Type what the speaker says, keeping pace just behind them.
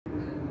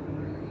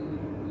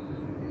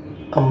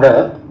আমরা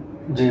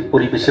যে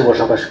পরিবেশে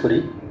বসবাস করি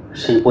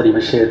সেই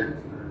পরিবেশের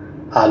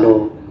আলো,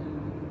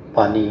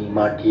 পানি,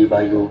 মাটি,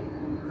 বায়ু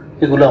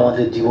এগুলো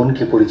আমাদের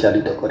জীবনকে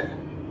পরিচালিত করে।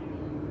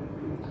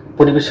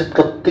 পরিবেশের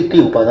প্রত্যেকটি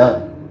উপাদান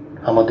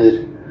আমাদের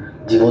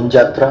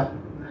জীবনযাত্রা,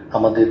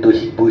 আমাদের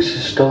দৈহিক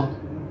বৈশিষ্ট্য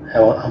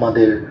এবং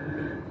আমাদের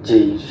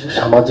যেই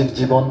সামাজিক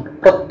জীবন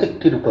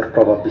প্রত্যেকটির উপর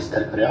প্রভাব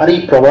বিস্তার করে। আর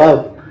এই প্রভাব,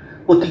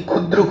 অতি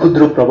ক্ষুদ্র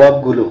ক্ষুদ্র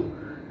প্রভাবগুলো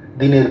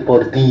দিনের পর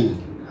দিন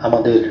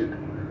আমাদের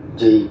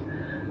যেই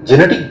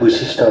জেনেটিক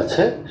বৈশিষ্ট্য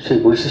আছে সেই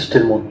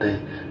বৈশিষ্ট্যের মধ্যে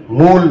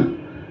মূল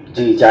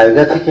যে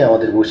জায়গা থেকে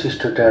আমাদের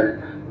বৈশিষ্ট্যটার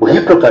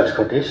বহিঃপ্রকাশ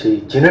ঘটে সেই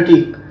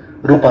জেনেটিক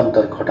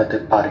রূপান্তর ঘটাতে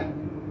পারে।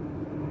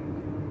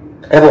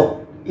 এবং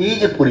এই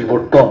যে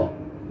পরিবর্তন,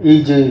 এই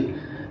যে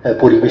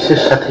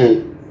পরিবেশের সাথে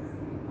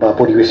বা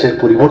পরিবেশের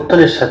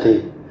পরিবর্তনের সাথে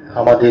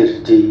আমাদের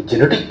যে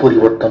জেনেটিক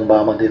পরিবর্তন বা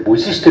আমাদের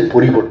বৈশিষ্ট্যের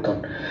পরিবর্তন,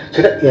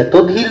 সেটা এত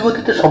ধীর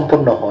গতিতে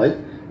সম্পন্ন হয়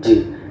যে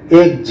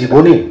এক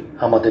জীবনে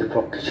আমাদের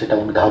পক্ষে সেটা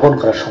অনুধাবন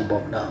করা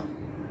সম্ভব না।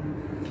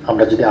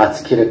 আমরা যদি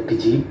আজকের একটি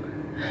জীব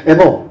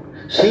এবং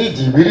সেই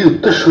জীবেরই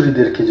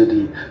উত্তরসূরিদেরকে যদি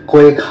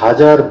কয়েক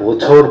হাজার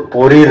বছর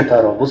পরের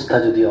তার অবস্থা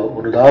যদি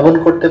অনুধাবন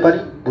করতে পারি,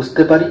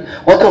 বুঝতে পারি,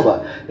 অথবা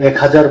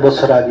 1000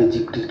 বছর আগে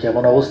জীবটির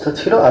কেমন অবস্থা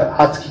ছিল আর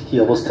আজকে কি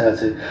অবস্থায়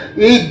আছে,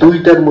 এই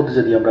দুইটার মধ্যে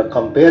যদি আমরা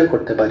কম্পেয়ার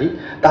করতে পারি,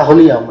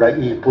 তাহলেই আমরা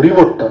এই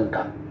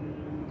পরিবর্তনটা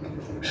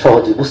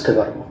সহজে বুঝতে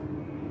পারব।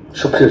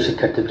 সুপ্রিয়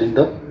শিক্ষার্থীবৃন্দ,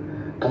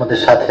 তোমাদের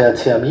সাথে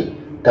আছি আমি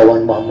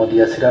দেওয়ান মোহাম্মদ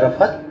ইয়াসির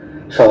আরাফাত,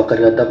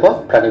 সহকারী অধ্যাপক,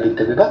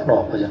 প্রাণীবিদ্যা বিভাগ,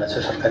 নবাবগঞ্জ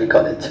সরকারি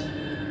কলেজ।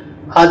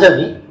 আজ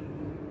আমি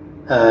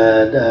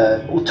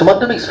উচ্চ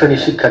মাধ্যমিক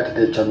শ্রেণীর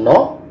শিক্ষার্থীদের জন্য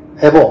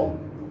এবং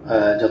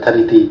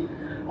যথারীতি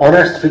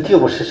অনার্স তৃতীয়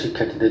বর্ষের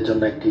শিক্ষার্থীদের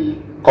জন্য একটি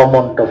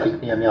কমন টপিক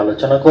নিয়ে আমি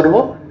আলোচনা করব,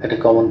 একটি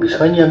কমন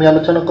বিষয় নিয়ে আমি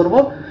আলোচনা করব,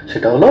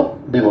 সেটা হলো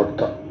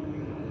বিবর্তন।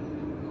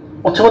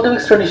 উচ্চ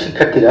মাধ্যমিক শ্রেণীর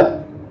শিক্ষার্থীরা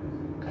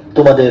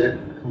তোমাদের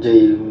যে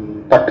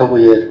পাঠ্য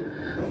বইয়ের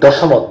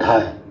 10ম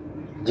অধ্যায়,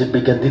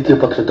 জীববিজ্ঞান দ্বিতীয়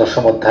পত্রের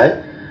 10ম অধ্যায়,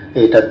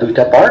 এটার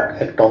দুইটা পার্ট,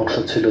 একটা অংশ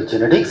ছিল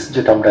জেনেটিক্স,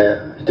 যেটা আমরা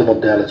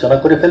ইতিমধ্যে আলোচনা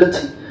করে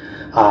ফেলেছি,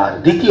 আর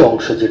দ্বিতীয়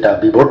অংশ যেটা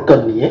বিবর্তন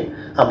নিয়ে,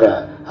 আমরা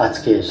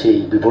আজকে সেই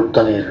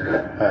বিবর্তনের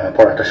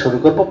পড়াটা শুরু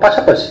করব।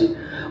 পাশাপাশি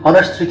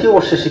অনার্স তৃতীয়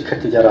বর্ষের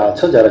শিক্ষার্থী যারা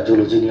আছো, যারা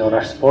জুলজি নিয়ে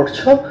অনার্স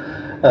পড়ছো,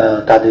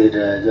 তাদের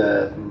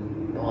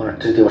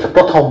তৃতীয় বর্ষের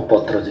প্রথম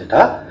পত্র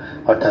যেটা,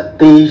 অর্থাৎ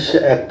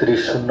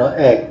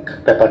 23-31-01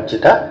 পেপার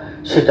যেটা,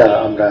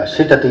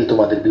 সেটাতেই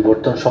তোমাদের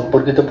বিবর্তন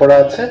সম্পর্কিত পড়া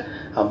আছে।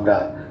 আমরা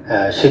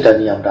সেটা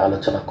নিয়ে আমরা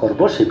আলোচনা করব।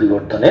 সেই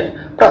বিবর্তনের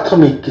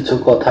প্রাথমিক কিছু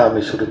কথা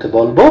আমি শুরুতে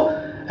বলবো,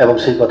 এবং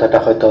সেই কথাটা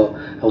হয়তো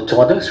উচ্চ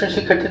মাধ্যমিক শ্রেণীর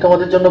শিক্ষার্থী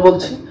তোমাদের জন্য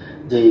বলছি,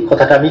 যে এই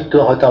কথাটা আমি একটু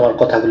হয়তো আমার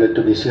কথাগুলো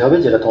একটু বেশি হবে,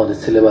 যেটা তোমাদের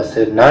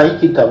সিলেবাসে নাই,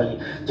 কিন্তু আমি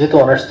যেহেতু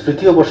অনার্স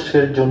তৃতীয়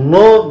বর্ষের জন্য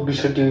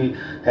বিষয়টি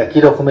একই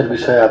রকমের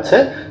বিষয় আছে,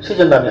 সেই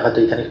জন্য আমি হয়তো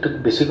এখানে একটু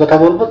বেশি কথা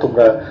বলবো।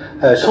 তোমরা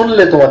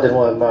শুনলে তোমাদের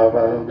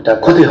এটা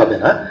ক্ষতি হবে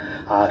না।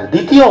 আর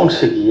দ্বিতীয়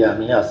অংশে গিয়ে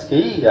আমি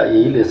আজকেই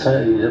এই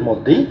লেসনের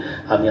মধ্যেই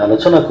আমি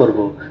আলোচনা করব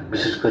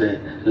বিশেষ করে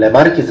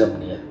ল্যামার্কিজম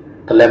নিয়ে।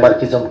 তো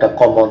ল্যামার্কিজমটা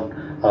কমন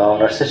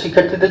অনার্সের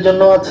শিক্ষার্থীদের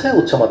জন্য আছে,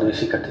 উচ্চ মাধ্যমিক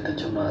শিক্ষার্থীদের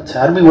জন্য আছে।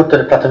 আর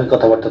বিবর্তনের প্রাথমিক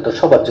কথাবার্তা তো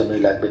সবার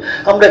জন্যই লাগবে।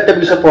 আমরা একটা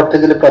বিষয় পড়তে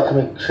গেলে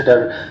প্রাথমিক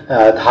সেটার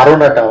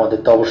ধারণাটা আমাদের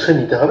তো অবশ্যই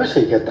নিতে হবে।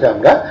 সেই ক্ষেত্রে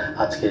আমরা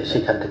আজকে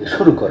সেখান থেকে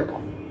শুরু করব।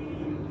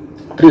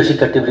 প্রিয়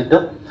শিক্ষার্থীবৃন্দ,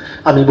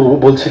 আমি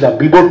বলছিলাম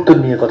বিবর্তন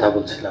নিয়ে কথা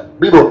বলছিলাম।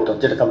 বিবর্তন,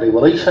 যেটাকে আমরা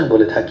ইভলিউশন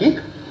বলে থাকি,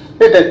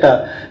 এটা একটা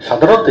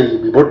সাধারণত এই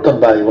বিবর্তন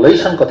বা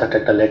ইভলিউশন কথাটা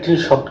একটা ল্যাটিন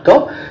শব্দ,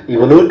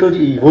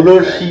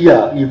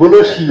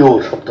 ইভোলোসিও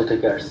শব্দ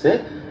থেকে আসছে।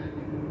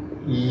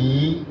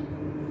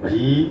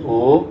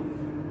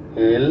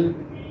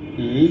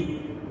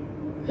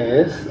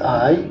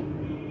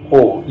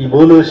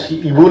 EVOLESIO,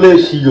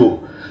 ইভোলেসিও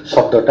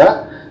শব্দটা,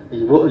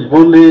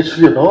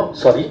 ইভোলেসিও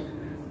সরি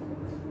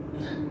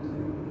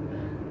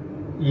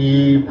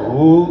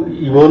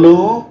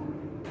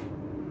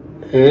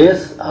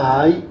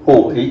ইভোলুএসআইও,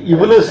 এই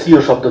ইভোলেসিও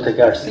শব্দ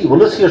থেকে আসছে।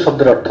 ইভোলেসিও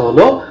শব্দের অর্থ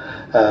হলো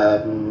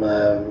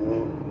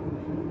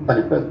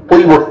মানে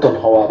পরিবর্তন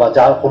হওয়া বা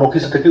যা কোনো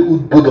কিছু থেকে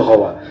উদ্ভূত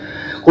হওয়া,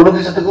 কোনো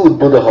কিছু থেকে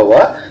উদ্ভূত হওয়া।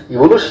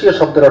 ইভোলুসিও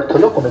শব্দের অর্থ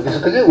হলো কোনো কিছু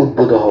থেকে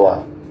উদ্ভূত হওয়া।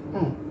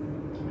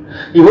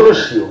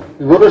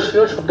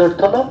 ইভোলুসিও শব্দের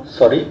অর্থ হলো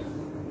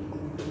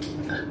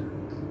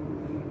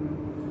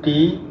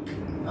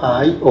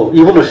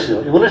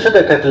ইভোলুসিও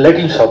একটা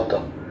ল্যাটিন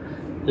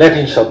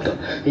শব্দ।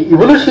 এই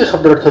ইভোলুসিও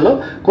শব্দের অর্থ হলো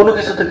কোনো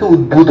কিছু থেকে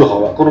উদ্ভূত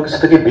হওয়া, কোনো কিছু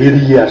থেকে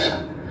বেরিয়ে আসা।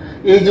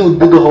 এই যে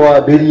উদ্ভূত হওয়া,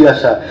 বেরিয়ে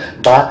আসা,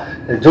 বা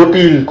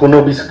জটিল কোনো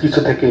কিছু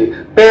থেকে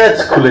প্যাঁচ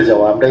খুলে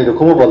যাওয়া, আমরা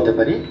এরকমও বলতে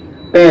পারি,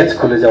 প্যাঁচ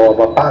খুলে যাওয়া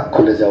বা পাক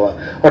খুলে যাওয়া,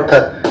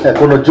 অর্থাৎ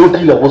কোনো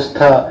জটিল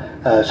অবস্থা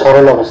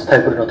সরল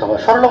অবস্থায় পরিণত হওয়া।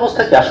 সরল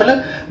অবস্থা কি? আসলে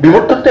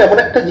বিবর্তনটা এমন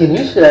একটা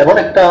জিনিস, এমন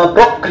একটা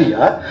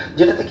প্রক্রিয়া,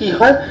 যেটাতে কি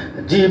হয়,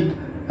 জীব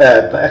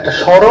একটা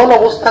সরল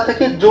অবস্থা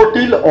থেকে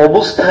জটিল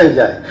অবস্থায়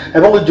যায়,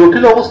 এবং ওই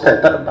জটিল অবস্থায়,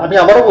 আমি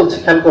আবারও বলছি,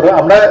 খেয়াল করো,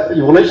 আমরা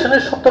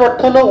ইভলিউশনের শব্দের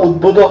অর্থ হলো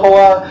উদ্ভূত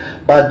হওয়া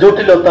বা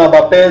জটিলতা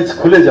বা পেজ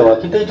খুলে যাওয়া,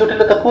 কিন্তু এই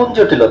জটিলতা কোন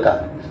জটিলতা?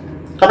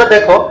 আমরা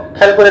দেখো,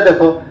 খেয়াল করে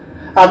দেখো,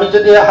 আমি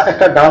যদি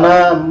একটা ডানা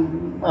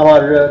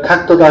আমার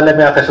থাকতো তাহলে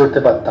আমি আকাশে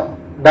উঠতে পারতাম,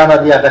 ডানা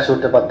দিয়ে আকাশে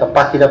উঠতে পারতাম,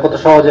 পাখিরা কত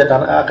সহজে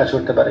আকাশে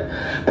উঠতে পারে।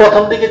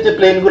 প্রথম দিকে যে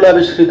প্লেনগুলো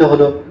আবিষ্কৃত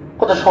হলো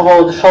কত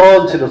সহজ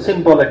সরল ছিল,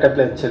 সিম্পল একটা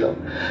প্লেন ছিল।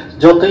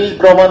 যতই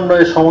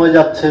ক্রমান্বয়ে সময়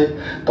যাচ্ছে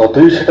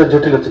ততই সেটা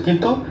জটিল হচ্ছে,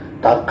 কিন্তু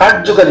তার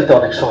কার্যকারিতা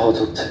অনেক সহজ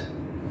হচ্ছে।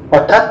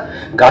 অর্থাৎ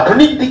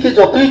গাঠনিক দিকে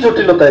যতই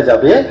জটিলতায়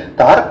যাবে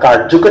তার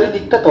কার্যকারী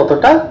দিকটা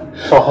ততটা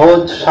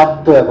সহজ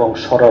সাধ্য এবং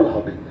সরল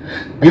হবে।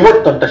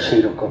 বিবর্তনটা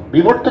সেই রকম।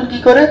 বিবর্তন কি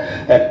করে?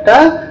 একটা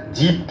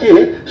জীবকে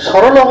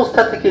সরল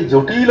অবস্থা থেকে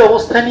জটিল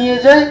অবস্থায় নিয়ে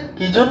যায়।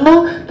 কি জন্য?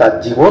 তার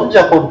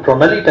জীবনযাপন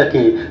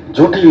প্রণালীটাকে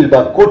জটিল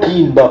বা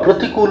কঠিন বা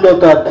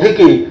প্রতিকূলতা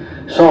থেকে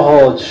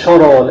সহজ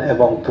সরল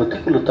এবং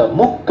প্রতিকূলতা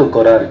মুক্ত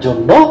করার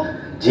জন্য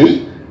যেই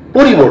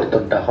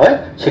পরিবর্তনটা হয়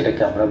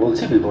সেটাকে আমরা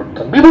বলছি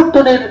বিবর্তন।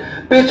 বিবর্তনের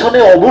পেছনে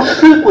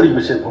অবশ্যই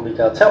পরিবেশের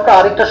ভূমিকা আছে। আমরা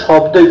আরেকটা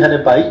শব্দ এখানে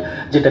পাই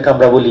যেটাকে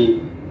আমরা বলি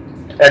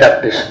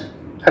অ্যাডাপ্টেশন।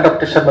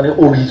 অ্যাডাপ্টেশন মানে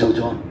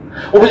অভিযোজন।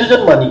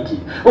 অভিযোজন মানে কি?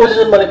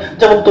 অভিযোজন মানে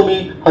যেমন তুমি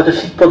হয়তো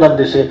শীত প্রধান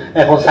দেশে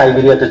এখন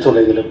সাইবেরিয়াতে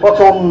চলে গেলে,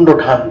 প্রচন্ড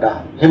ঠান্ডা,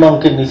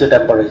 হিমাঙ্কের নিচে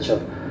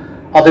টেম্পারেচার।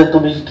 অতএব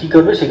তুমি কি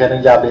করবে? সেখানে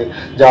যাবে,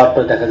 যাওয়ার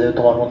পরে দেখা যাবে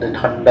তোমার মধ্যে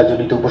ঠান্ডা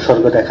জনিত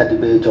উপসর্গ দেখা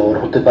দিবে, জ্বর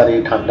হতে পারে,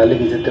 ঠান্ডা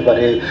লেগে যেতে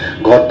পারে,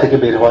 ঘর থেকে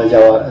বের হয়ে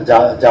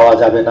যাওয়া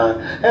যাবে না।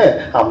 হ্যাঁ,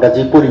 আমরা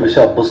যে পরিবেশে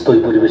অভ্যস্ত ওই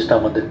পরিবেশটা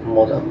আমাদের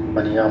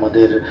মানে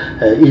আমাদের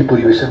এই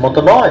পরিবেশের মতো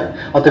নয়।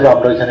 অতএব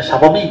আমরা এখানে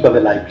স্বাভাবিকভাবে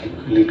লাইফ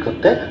লিড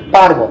করতে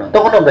পারবো না।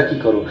 তখন আমরা কি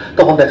করবো?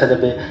 তখন দেখা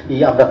যাবে এই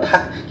আমরা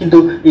কিন্তু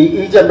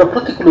এই যে আমরা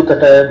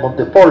প্রতিকূলতাটার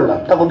মধ্যে পড়লাম,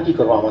 তখন কি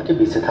করবো? আমাকে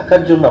বেঁচে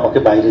থাকার জন্য আমাকে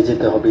বাইরে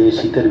যেতে হবে,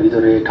 শীতের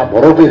ভিতরে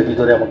বরফের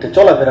ভিতরে আমাকে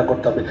চলাফেরা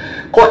করতে হবে।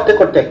 করতে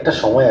করতে একটা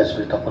সময়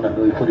আসবে তখন আমি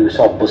ওই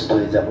পরিবেশে অভ্যস্ত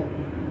হয়ে যাব।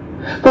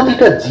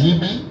 প্রতিটা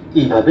জীবই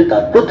এইভাবে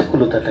তার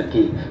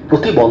প্রতিকূলতাটাকে,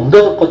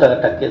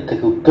 প্রতিবন্ধকতাটাকে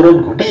থেকে উত্তরণ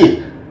ঘটিয়ে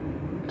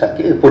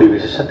তাকে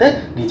পরিবেশের সাথে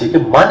নিজেকে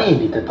মানিয়ে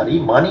নিতে পারি।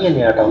 মানিয়ে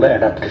নেওয়াটা হলো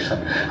অ্যাডাপ্টেশন।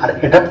 আর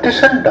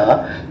অ্যাডাপ্টেশনটা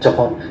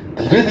যখন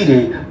ধীরে ধীরে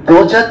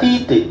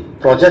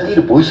প্রজাতির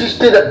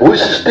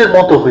বৈশিষ্ট্যের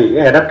মতো হয়ে,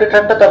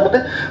 অ্যাডাপ্টেশনটা তার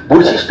মধ্যে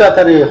বৈশিষ্ট্য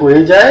আকারে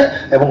হয়ে যায়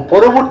এবং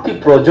পরবর্তী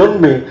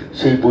প্রজন্মে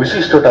সেই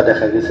বৈশিষ্ট্যটা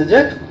দেখা গেছে যে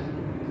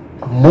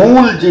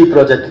মূল যে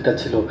প্রজাতিটা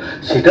ছিল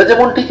সেটা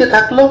যেমন টিকে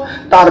থাকলো,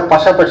 তার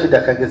পাশাপাশি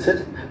দেখা গেছে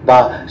বা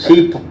সেই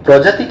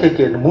প্রজাতি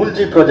থেকে মূল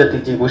যে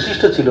প্রজাতির যে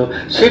বৈশিষ্ট্য ছিল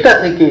সেটা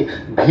থেকে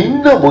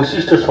ভিন্ন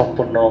বৈশিষ্ট্য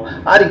সম্পন্ন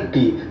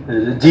আরেকটি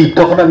জীব,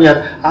 তখন আমি আর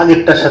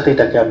আগেরটার সাথে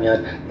এটাকে আমি আর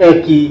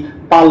একই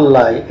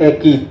পাল্লায়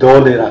একই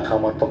দলে রাখা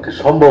আমার পক্ষে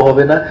সম্ভব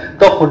হবে না।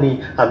 তখনই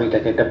আমি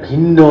এটাকে একটা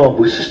ভিন্ন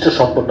বৈশিষ্ট্য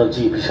সম্পন্ন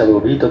জীব হিসাবে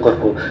অভিহিত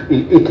করবো।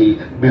 এটি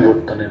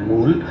বিবর্তনের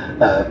মূল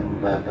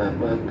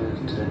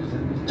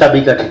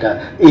চাবিকাঠিটা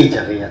এই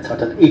জায়গায় আছে।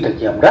 অর্থাৎ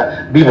এইটাকে আমরা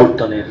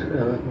বিবর্তনের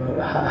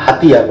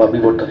হাতিয়ার বা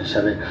বিবর্তন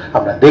হিসাবে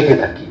আমরা দেখে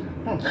থাকি।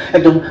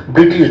 একজন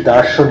ব্রিটিশ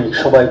দার্শনিক,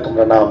 সবাই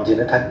তোমরা নাম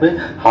জেনে থাকবে,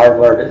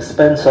 হার্বার্ট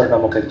স্পেন্সার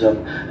নামক একজন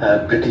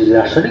ব্রিটিশ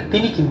দার্শনিক।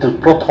 তিনি কিন্তু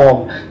প্রথম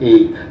এই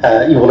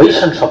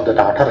ইভলিউশন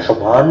শব্দটা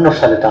 1852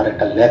 সালে তার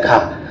একটা লেখা,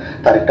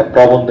 তার একটা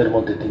প্রবন্ধের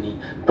মধ্যে তিনি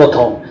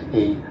প্রথম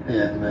এই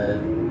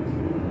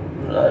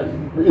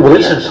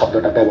ইভলিউশন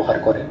শব্দটা ব্যবহার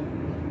করেন।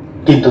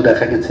 কিন্তু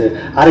দেখা গেছে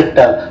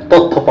আরেকটা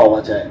তথ্য পাওয়া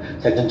যায়,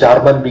 একজন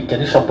জার্মান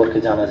বিজ্ঞানী সম্পর্কে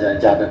জানা যায়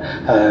যার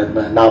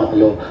নাম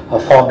হলো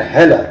ফন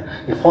হেলার।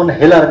 এই ফন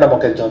হেলার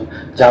নামক একজন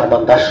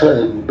জার্মান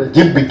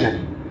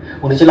জীববিজ্ঞানী।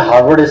 উনি ছিলেন,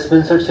 হার্ভার্ড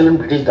স্পেন্সার ছিলেন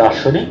ব্রিটিশ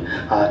দার্শনিক,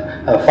 আর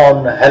ফন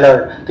হেলার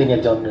তিনি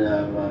একজন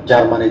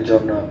জার্মান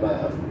একজন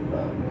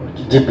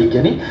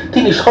জীববিজ্ঞানী।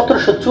 তিনি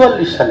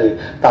 1744 সালে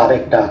তার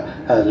একটা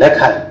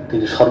লেখায়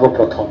তিনি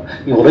সর্বপ্রথম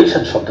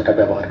ইভলিউশন শব্দটা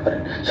ব্যবহার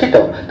করেন।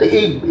 সেটাও তো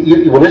এই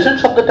ইভলিউশন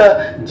শব্দটা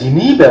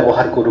যিনি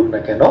ব্যবহার করুক না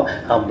কেন,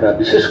 আমরা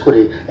বিশেষ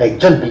করে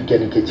একজন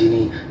বিজ্ঞানীকে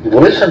যিনি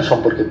ইভলিউশন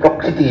সম্পর্কে,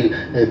 প্রকৃতির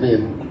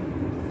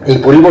এই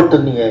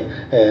পরিবর্তন নিয়ে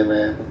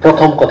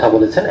প্রথম কথা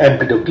বলেছেন,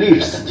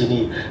 এম্পিডোক্লিটস, যিনি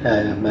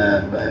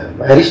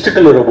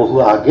অ্যারিস্টটলেরও বহু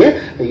আগে,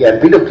 এই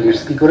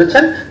এম্পিডোক্লিটস কি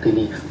করেছেন,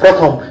 তিনি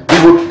প্রথম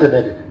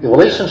বিবর্তনের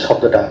ইভলিউশন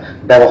শব্দটা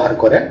ব্যবহার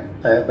করেন।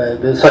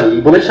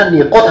 ইভলিউশন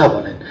নিয়ে কথা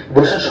বলেন।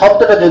 ইভলিউশন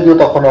শব্দটা যদিও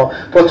তখনও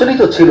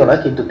প্রচলিত ছিল না,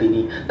 কিন্তু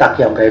তাকে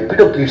আমরা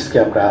এম্পিডোক্লিটসকে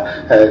আমরা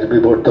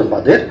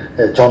বিবর্তনবাদের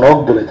জনক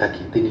বলে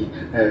থাকি।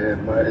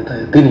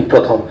 তিনি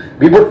প্রথম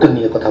বিবর্তন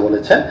নিয়ে কথা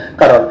বলেছেন,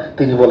 কারণ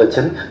তিনি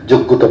বলেছেন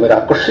যোগ্যতমের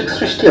আকস্মিক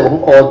সৃষ্টি এবং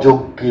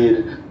অযোগ্যের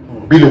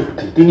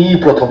বিলুপ্তি। তিনি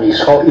প্রথম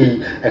এই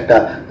একটা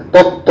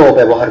তত্ত্ব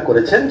ব্যবহার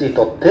করেছেন, যে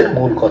তত্ত্বের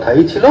মূল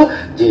কথাই ছিল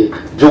যে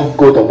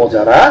যোগ্যতম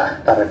যারা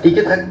তারা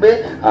টিকে থাকবে,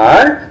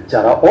 আর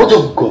যারা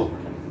অযোগ্য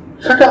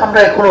সেটা আমরা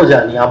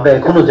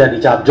এখনো জানি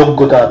যার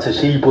যোগ্যতা আছে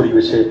সেই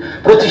পরিবেশে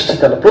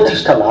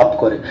প্রতিষ্ঠা লাভ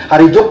করে। আর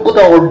এই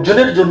যোগ্যতা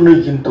অর্জনের জন্যই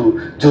কিন্তু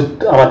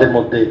আমাদের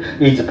মধ্যে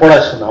এই যে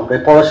পড়াশোনা, আমরা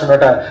এই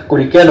পড়াশোনাটা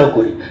করি কেন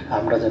করি?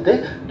 আমরা যাতে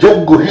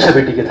যোগ্য হিসাবে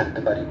টিকে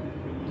থাকতে পারি।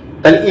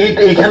 তাহলে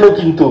এইখানেও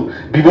কিন্তু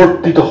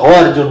বিবর্তিত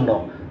হওয়ার জন্য,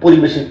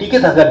 পরিবেশে টিকে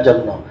থাকার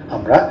জন্য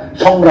আমরা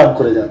সংগ্রাম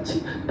করে যাচ্ছি।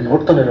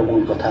 বিবর্তনের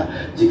মূল কথা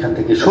যেখান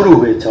থেকে শুরু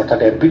হয়েছে, অর্থাৎ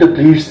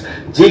এম্পিডোক্লিটস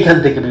যেখান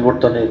থেকে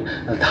বিবর্তনের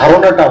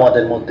ধারণাটা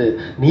আমাদের মধ্যে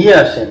নিয়ে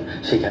আসেন,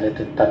 সেখানে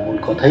তার মূল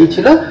কথাই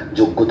ছিল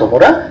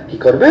যোগ্যতমরা কি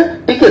করবে,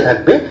 টিকে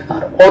থাকবে,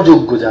 আর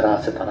অযোগ্য যারা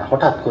আছে তারা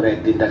হঠাৎ করে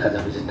একদিন দেখা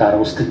যাবে যে তার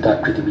অস্তিত্ব আর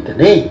পৃথিবীতে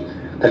নেই।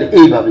 তাহলে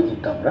এইভাবে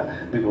কিন্তু আমরা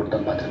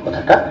বিবর্তনবাদের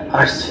কথাটা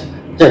আসছে।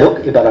 যাই হোক,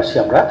 এবার আসি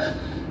আমরা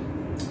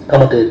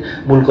আমাদের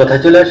মূল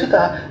কথায় চলে আসি।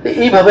 তা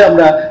এইভাবে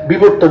আমরা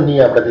বিবর্তন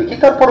নিয়ে আমরা দেখি।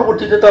 তার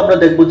পরবর্তীতে তো আমরা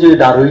দেখবো যে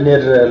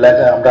ডারউইনের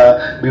আমরা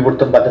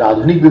বিবর্তনবাদের,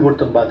 আধুনিক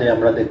বিবর্তনবাদে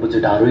আমরা দেখবো যে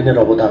ডারউইনের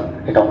অবদান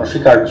এটা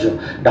অনস্বীকার্য।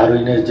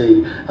 ডারউইনের যেই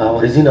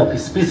origin of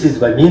species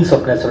by means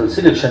of natural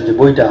selection যে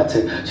বইটা আছে,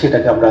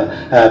 সেটাকে আমরা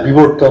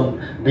বিবর্তন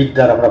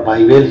বিদ্যার আমরা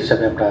বাইবেল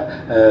হিসাবে আমরা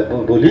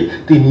বলি।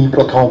 তিনি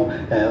প্রথম,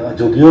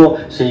 যদিও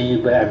সেই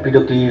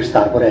এম্পিডোক্লিস,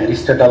 তারপরে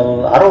অ্যারিস্টটল,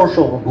 আরও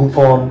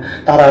বুফন,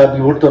 তারা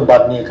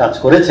বিবর্তনবাদ নিয়ে কাজ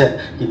করেছেন,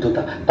 কিন্তু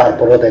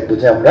তারপরেও দেখবো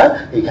যে আমরা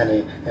এখানে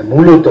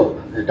মূলত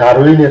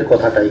ডারউইনের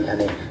কথাটা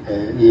এখানে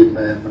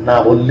না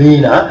বললেই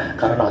না।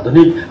 কারণ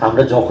আধুনিক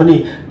আমরা যখনই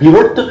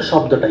বিবর্তন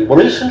শব্দটা,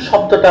 ইভলিউশন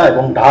শব্দটা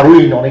এবং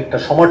ডারউইন অনেকটা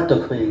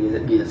সমার্থক হয়ে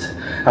গিয়েছে,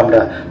 আমরা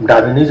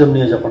ডারউইনিজম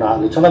নিয়ে যখন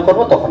আলোচনা করব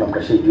তখন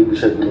আমরা সেই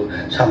বিষয়গুলো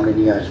সামনে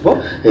নিয়ে আসবো।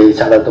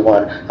 এছাড়া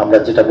তোমার আমরা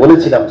যেটা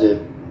বলেছিলাম যে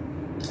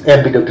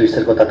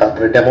এম্পিডোক্লিসের কথা,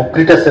 তারপরে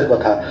ডেমোক্রিটাসের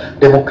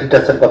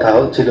কথা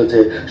হচ্ছিল যে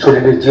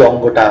শরীরের যে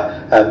অঙ্গটা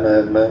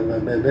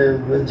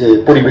যে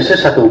পরিবেশের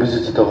সাথে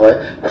অভিযোজিত হয়,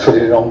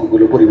 শরীরের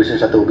অঙ্গগুলো পরিবেশের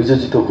সাথে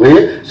অভিযোজিত হয়ে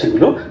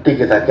সেগুলো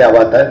টিকে থাকে।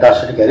 আবার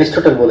দার্শনিক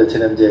অ্যারিস্টটল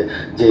বলেছিলেন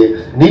যে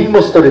নিম্ন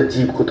স্তরের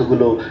জীব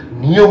কতগুলো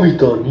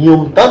নিয়মিত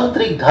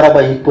নিয়মতান্ত্রিক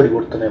ধারাবাহিক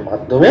পরিবর্তনের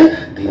মাধ্যমে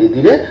ধীরে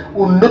ধীরে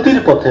উন্নতির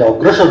পথে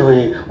অগ্রসর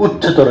হয়ে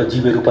উচ্চতর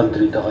জীবে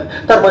রূপান্তরিত হয়।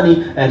 তার মানে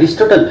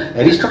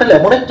অ্যারিস্টটল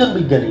এমন একজন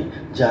বিজ্ঞানী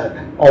যার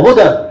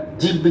অবদান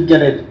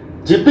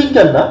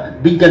জীববিজ্ঞান না,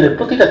 বিজ্ঞানের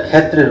প্রতিটা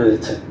ক্ষেত্রে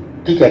রয়েছে।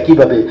 ঠিক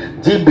একইভাবে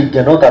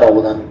জীববিজ্ঞানও তার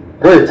অবদান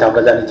রয়েছে।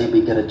 আমরা জানি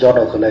জীববিজ্ঞানের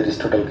জনক হলো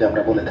অ্যারিস্টটলকে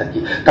আমরা বলে থাকি।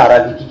 তার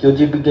আগে কি কেউ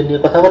জীববিজ্ঞান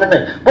নিয়ে কথা বলে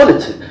নাই?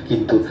 বলেছে,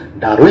 কিন্তু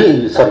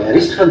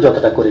অ্যারিস্টটল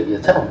যতটা করে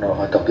গিয়েছেন অন্য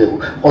হয়তো কেউ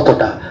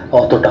অতটা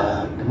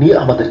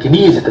আমাদেরকে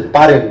নিয়ে যেতে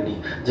পারেননি।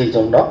 যেই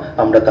জন্য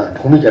আমরা তার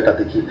ভূমিকাটা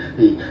দেখি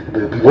এই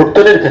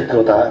বিবর্তনের ক্ষেত্রে,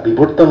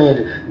 বিবর্তনের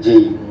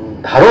যেই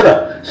ধারণা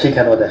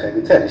সেখানেও দেখা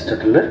গেছে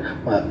অ্যারিস্টটলের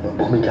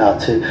ভূমিকা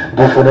আছে।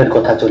 বুফনের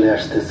কথা চলে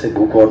আসতেছে।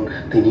 বুফন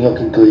তিনিও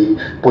কিন্তু এই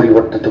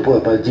পরিবর্তিত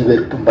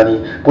জীবের মানে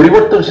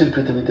পরিবর্তনশীল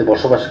পৃথিবীতে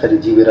বসবাসকারী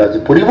জীবেরা যে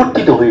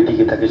পরিবর্তিত হয়ে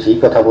টিকে থাকে সেই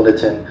কথা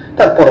বলেছেন।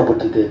 তার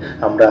পরবর্তীতে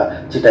আমরা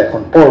যেটা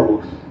এখন পড়ব,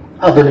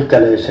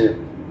 আধুনিককালে এসে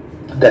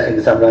দেখা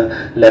গেছে আমরা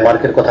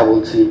ল্যামার্কের কথা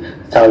বলছি,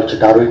 চার্লস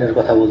ডারউইনের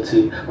কথা বলছি,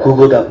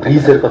 হুগো দা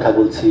ভ্রিজের কথা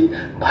বলছি,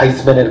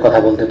 ভাইসম্যানের কথা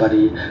বলতে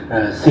পারি,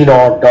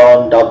 সিনড, ডন,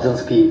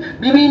 ডবজনস্কি,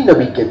 বিভিন্ন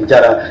বিজ্ঞানী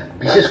যারা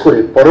বিশেষ করে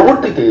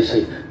পরবর্তীতে এসে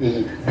এই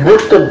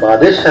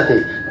বিবর্তনবাদের সাথে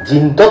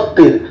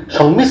জিনতত্ত্বের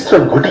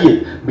সংমিশ্রণ ঘটিয়ে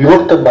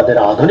বিবর্তনবাদের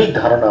আধুনিক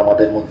ধারণা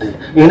আমাদের মধ্যে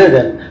এনে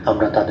দেন,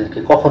 আমরা তাদেরকে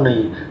কখনোই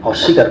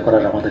অস্বীকার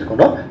করার আমাদের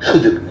কোনো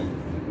সুযোগ নেই।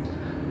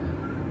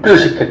 প্রিয়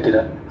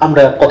শিক্ষার্থীরা,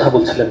 আমরা কথা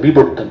বলছিলাম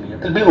বিবর্তন নিয়ে।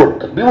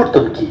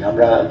 বিবর্তন কি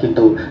আমরা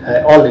কিন্তু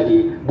অলরেডি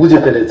বুঝে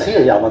ফেলেছি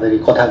আমাদের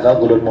এই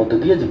কথাগুলোর মধ্যে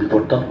দিয়ে, যে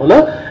বিবর্তন হলো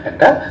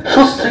একটা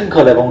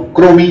সুশৃঙ্খল এবং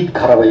ক্রমিক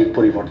ধারাবাহিক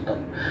পরিবর্তন।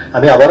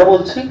 আমি আবারও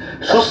বলছি,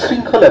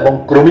 সুশৃঙ্খল এবং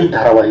ক্রমিক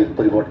ধারাবাহিক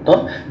পরিবর্তন,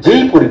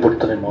 যেই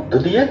পরিবর্তনের মধ্য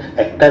দিয়ে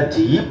একটা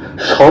জীব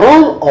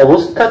সরল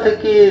অবস্থা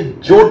থেকে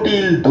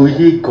জটিল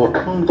দৈহিক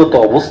গঠনগত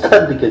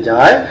অবস্থার দিকে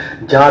যায়।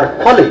 যার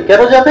ফলে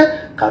কেন যাবে?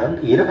 কারণ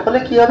এর ফলে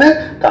কি হবে?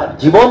 তার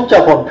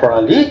জীবনযাপন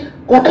প্রণালী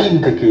কঠিন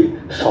থেকে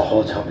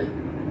সহজ হবে।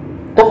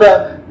 তোমরা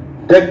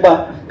দেখবা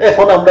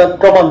এখন আমরা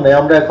ক্রমান্বয়ে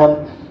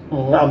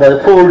আমরা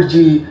 4G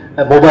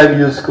মোবাইল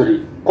ইউজ করি,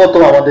 কত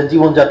আমাদের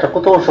জীবনযাত্রা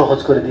কত সহজ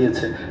করে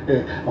দিয়েছে।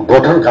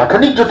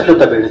 গাঠনিক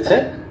জটিলতা বেড়েছে,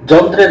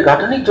 যন্ত্রের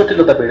গাঠনিক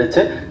জটিলতা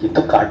বেড়েছে, কিন্তু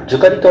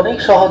কার্যকারিতা অনেক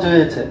সহজ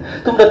হয়েছে।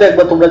 তোমরা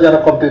দেখবা, তোমরা যারা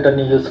কম্পিউটার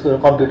ইউজ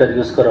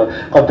করো,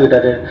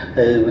 কম্পিউটারের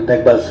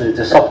দেখবা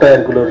যে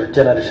সফটওয়্যার গুলোর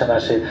জেনারেশন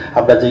আসে।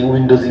 আমরা যে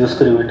উইন্ডোজ ইউজ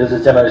করি,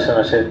 উইন্ডোজের জেনারেশন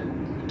আসে।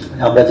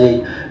 আমরা যেই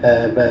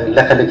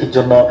লেখালেখির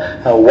জন্য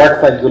ওয়ার্ড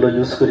ফাইলগুলো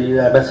ইউজ করি,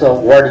 MS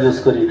ওয়ার্ড ইউজ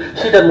করি,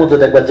 সেটার মধ্যে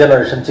দেখবা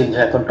জেনারেশন চেঞ্জ।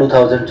 এখন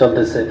 2000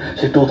 চলতেছে,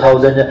 সেই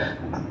 2000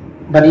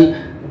 মানে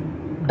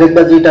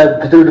দেখবা যে এটা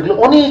ভিতরে ঢুকলে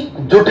অনেক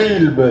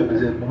জটিল,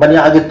 মানে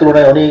আগের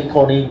তুলনায় অনেক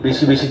অনেক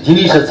বেশি বেশি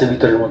জিনিস আছে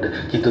ভিতরের মধ্যে,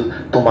 কিন্তু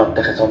তোমার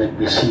দেখা যাচ্ছে অনেক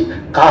বেশি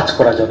কাজ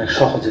করা যায়, অনেক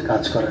সহজে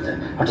কাজ করা যায়,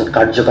 অর্থাৎ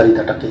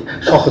কার্যকারিতাটাকে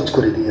সহজ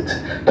করে দিয়েছে।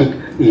 ঠিক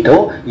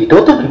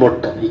এটাও তো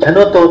বিবর্তন।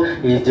 এখানেও তো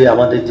এই যে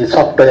আমাদের যে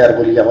সফটওয়্যার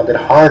বলি, আমাদের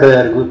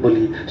হার্ডওয়্যার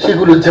বলি,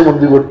 সেগুলোর যেমন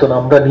বিবর্তন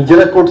আমরা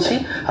নিজেরা করছি,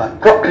 আর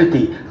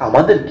প্রকৃতি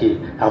আমাদেরকে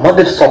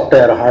আমাদের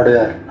সফটওয়্যার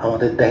হার্ডওয়্যার,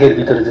 আমাদের দেহের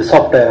ভিতরে যে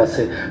সফটওয়্যার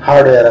আছে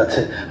হার্ডওয়্যার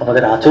আছে,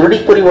 আমাদের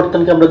আচরণিক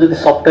পরিবর্তনকে আমরা যদি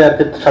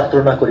সফটওয়্যারকে সাথে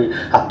তুলনা করি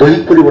আর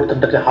দৈহিক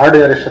পরিবর্তনটাকে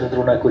হার্ডওয়্যারের সাথে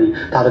তুলনা করি,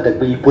 তাহলে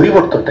দেখবে এই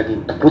পরিবর্তনটা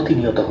কিন্তু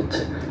প্রতিনিয়ত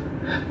হচ্ছে।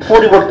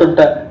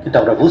 পরিবর্তনটা কিন্তু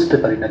আমরা বুঝতে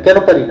পারি না। কেন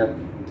পারি না?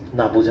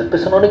 না বোঝার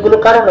পেছনে অনেকগুলো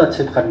কারণ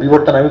আছে। কারণ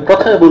বিবর্তন আমি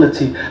প্রথমে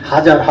বলেছি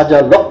হাজার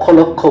হাজার লক্ষ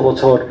লক্ষ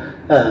বছর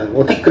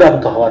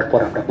অতিক্রান্ত হওয়ার পর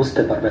আমরা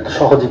বুঝতে পারবো, এত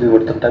সহজে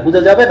বিবর্তনটা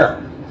বোঝা যাবে না।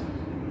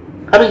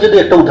 আমি যদি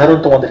একটা উদাহরণ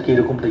তোমাদেরকে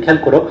এরকম খেয়াল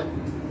করো,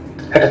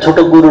 একটা ছোট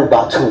গরুর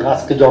বাছুর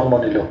আজকে জন্ম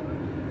নিল,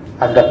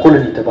 আমরা কোলে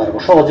নিতে পারবো,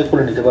 সহজে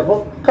কোলে নিতে পারবো।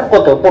 কারণ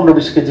কত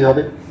 15-20 কেজি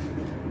হবে,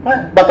 হ্যাঁ,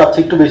 বা তার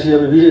চেয়ে একটু বেশি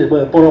হবে,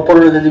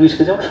 15 কেজি 20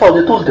 কেজি আমরা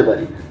সহজে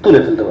তুলে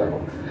ফেলতে পারবো।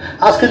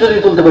 আজকে যদি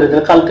তুলতে পারি,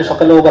 তাহলে কালকে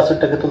সকালেও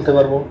বাছুরটাকে তুলতে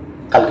পারবো,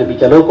 কালকে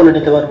বিকালেও কোলে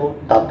নিতে পারবো,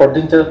 তারপর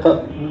দিন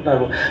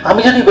পারবো।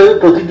 আমি যদি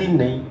প্রতিদিন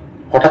নেই,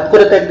 হঠাৎ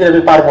করে তো একদিন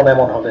আমি পারবো না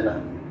এমন হবে না,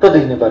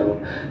 প্রতিদিনই পারবো।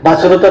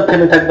 বাছরও তো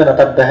থেমে থাকবে না,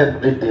 তার দেহের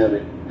বৃদ্ধি হবে।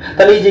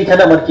 তাহলে এই যে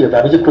এখানে আমার কি হবে,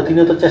 আমি যে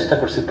প্রতিনিয়ত চেষ্টা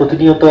করছি,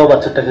 প্রতিনিয়ত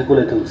বাচ্চাটাকে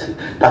কোলে তুলছি,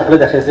 তারপরে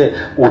দেখা যাচ্ছে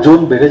ওজন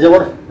বেড়ে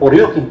যাওয়ার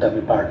পরেও কিন্তু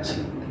আমি পারছি।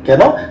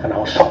 কেন? কারণ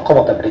আমার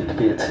সক্ষমতা বৃদ্ধি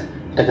পেয়েছে।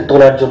 এটাকে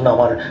তোলার জন্য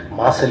আমার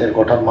মাসেলের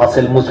গঠন,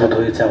 মাসেল মজবুত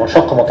হয়েছে, আমার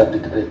সক্ষমতা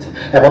বৃদ্ধি পেয়েছে।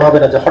 এমন হবে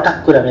না যে হঠাৎ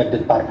করে আমি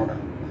একদিন পারবো না।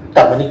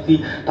 তার মানে কি,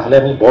 তাহলে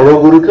আমি বড়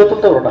গরুকেও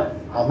তুলতে পারবো না?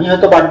 আমি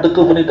হয়তো বার্ধক্যে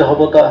উপনীত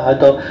হবো, তা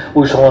হয়তো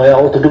ওই সময়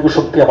অতটুকু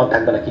শক্তি আমার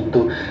থাকবে না, কিন্তু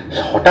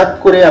হঠাৎ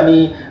করে আমি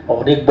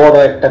অনেক বড়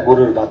একটা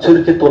গরুর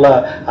বাছুরকে তোলা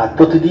আর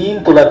প্রতিদিন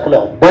তোলার ফলে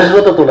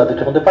অভ্যাসগত তোলা,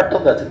 দুটোর মধ্যে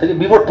পার্থক্য আছে। তাহলে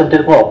বিবর্তনটা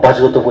এরকম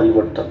অভ্যাসগত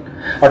পরিবর্তন,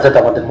 অর্থাৎ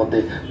আমাদের মধ্যে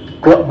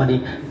মানে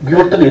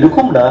বিবর্তন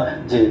এরকম না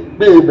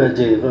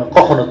যে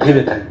কখনো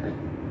থেমে থাকবে,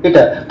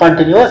 এটা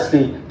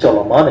কন্টিনিউয়াসলি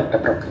চলমান একটা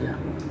প্রক্রিয়া।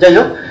 যাই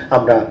হোক,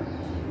 আমরা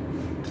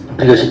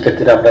প্রিয়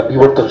শিক্ষার্থীরা, আমরা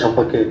বিবর্তন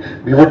সম্পর্কে,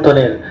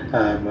 বিবর্তনের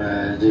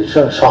যে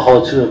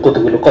সহজ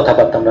কতগুলো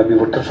কথাবার্তা আমরা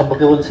বিবর্তন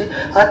সম্পর্কে বলছি।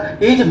 আর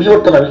এই যে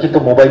বিবর্তন, আমি কিন্তু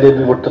মোবাইলের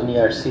বিবর্তন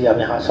নিয়ে আসছি,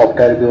 আমি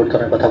সফটওয়্যার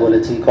বিবর্তনের কথা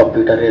বলেছি,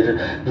 কম্পিউটারের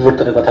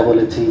বিবর্তনের কথা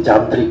বলেছি,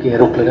 যান্ত্রিক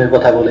এরোপ্লেনের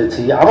কথা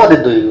বলেছি, আমাদের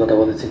দৈহিক কথা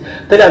বলেছি।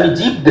 তাহলে আমি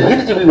জীব দেহের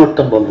যে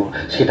বিবর্তন বলবো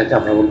সেটাকে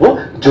আমরা বলবো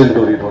জৈব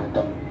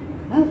বিবর্তন।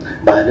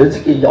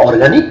 বায়োলজিক এই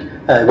অর্গানিক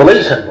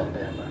ইভোলিউশন বলবে,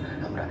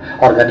 আমরা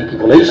অর্গানিক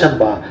ইভোলিউশন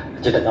বা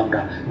যেটাকে আমরা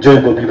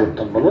জৈব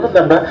বিবর্তন বলবো। তাহলে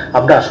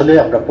আমরা আসলে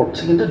আমরা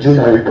পড়ছি কিন্তু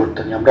জৈব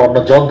বিবর্তন, আমরা অন্য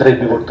যন্ত্রের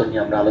বিবর্তন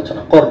নিয়ে আমরা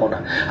আলোচনা করব না।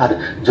 আর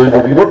জৈব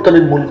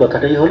বিবর্তনের মূল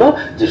কথাটাই হলো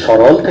যে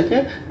সরল থেকে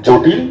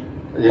জটিল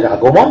এর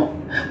আগমন,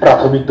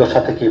 প্রাথমিক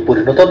দশা থেকে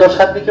পরিণত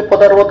দশার দিকে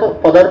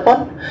পদার্পণ,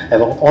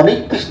 এবং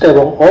অনির্দিষ্ট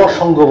এবং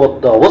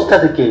অসংঘবদ্ধ অবস্থা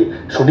থেকে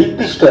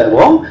সুনির্দিষ্ট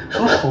এবং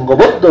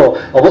সুসংঘবদ্ধ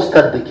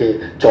অবস্থার দিকে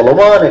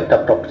চলমান একটা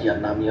প্রক্রিয়ার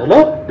নামই হলো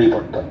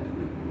বিবর্তন।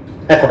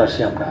 এখন আসি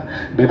আমরা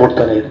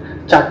বিবর্তনের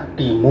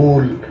চারটি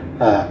মূল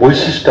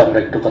বৈশিষ্ট্য আমরা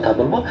একটু কথা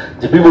বলবো,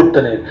 যে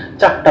বিবর্তনের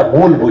চারটা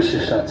মূল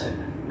বৈশিষ্ট্য আছে।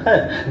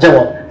 হ্যাঁ,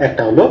 যেমন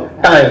একটা হলো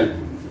টাইম,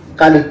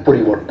 কালিক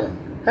পরিবর্তন।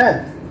 হ্যাঁ,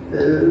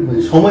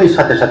 সময়ের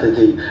সাথে সাথে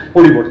যে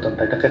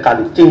পরিবর্তনটা, এটাকে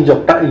কালিক, চেঞ্জ অফ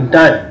ইন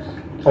টাইম,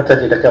 অর্থাৎ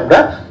যেটাকে আমরা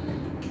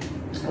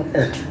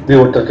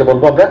বিবর্তনকে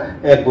বলবো আমরা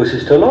এক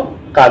বৈশিষ্ট্য হলো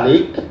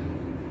কালিক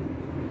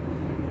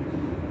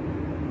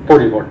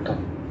পরিবর্তন,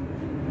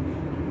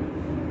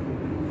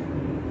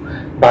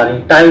 মানে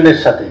টাইমের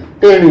সাথে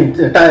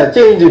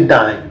চেঞ্জ ইন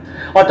টাইম,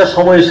 অর্থাৎ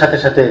সময়ের সাথে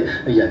সাথে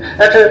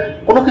একটা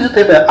কোনো কিছু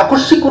থেকে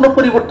আকস্মিক কোনো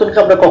পরিবর্তনকে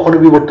আমরা কখনো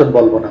বিবর্তন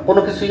বলবো না।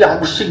 কোনো কিছু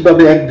আকস্মিক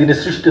ভাবে একদিনে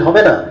সৃষ্টি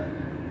হবে না,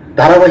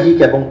 ধারাবাহিক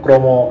এবং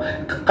ক্রম।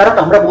 কারণ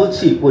আমরা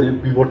বলছি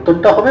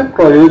বিবর্তনটা হবে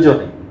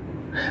প্রয়োজনে,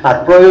 আর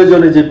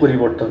প্রয়োজনে যে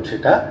পরিবর্তন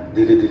সেটা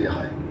ধীরে ধীরে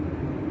হয়,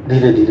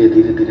 ধীরে ধীরে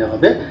ধীরে ধীরে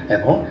হবে,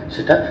 এবং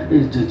সেটা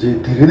যে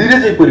ধীরে ধীরে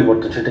যে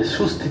পরিবর্তন সেটা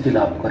সুস্থিতি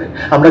লাভ করে।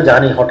 আমরা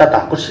জানি হঠাৎ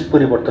আকস্মিক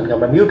পরিবর্তনকে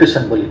আমরা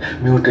মিউটেশন বলি,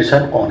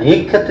 মিউটেশন অনেক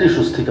ক্ষেত্রে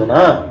সুস্থিত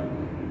না।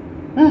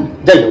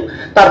 যাই হোক,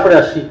 তারপরে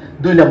আসি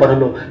 2 নম্বর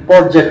হলো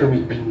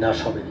পর্যায়ক্রমিক বিন্যাস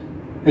হবে।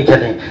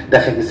 এখানে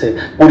দেখা গেছে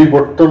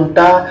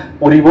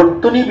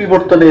পরিবর্তনই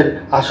বিবর্তনের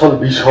আসল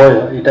বিষয়,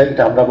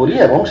 এটা আমরা বলি,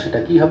 এবং সেটা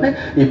কি হবে,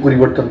 এই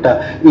পরিবর্তনটা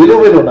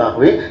এলোমেলো না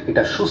হয়ে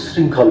এটা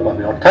সুশৃঙ্খল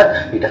ভাবে, অর্থাৎ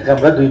এটাকে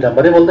আমরা 2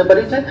 নম্বরে বলতে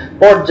পারি যে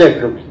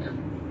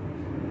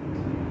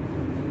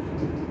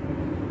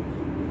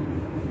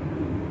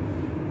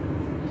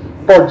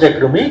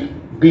পর্যায়ক্রমিক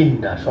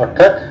বিন্যাস,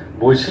 অর্থাৎ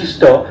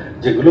বৈশিষ্ট্য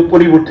যেগুলো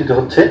পরিবর্তিত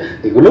হচ্ছে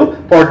এগুলো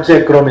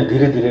পর্যায়ক্রমে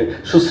ধীরে ধীরে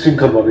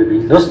সুশৃঙ্খলভাবে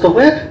বিন্যস্ত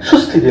হয়ে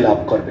সুস্থিতি লাভ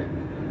করবে।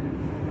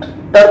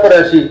 তারপরে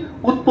আসি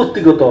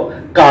উৎপত্তিগত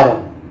কারণ।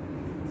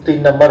 3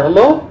 নম্বর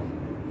হলো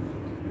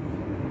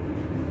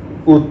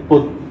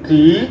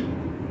উৎপত্তিগত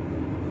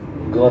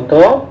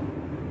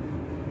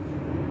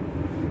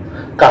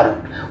কারণ।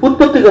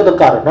 উৎপত্তিগত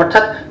কারণ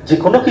অর্থাৎ যে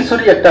কোনো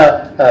কিছুরই একটা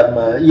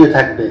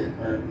থাকবে,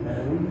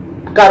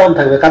 কারণ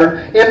থাকবে। কারণ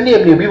এমনি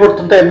এমনি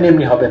বিবর্তনটা এমনি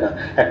এমনি হবে না,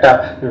 একটা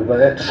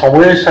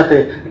সময়ের সাথে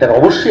এটার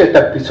অবশ্যই একটা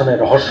পিছনে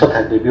রহস্য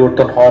থাকবে।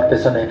 বিবর্তন হওয়ার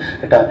পেছনে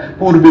এটা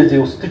পূর্বে যে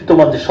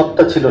অস্তিত্বমান যে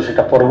সত্তা ছিল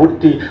সেটা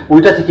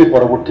ওইটা থেকে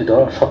পরবর্তী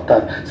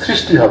সত্তার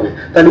সৃষ্টি হবে।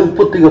 তাহলে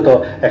উৎপত্তিগত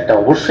একটা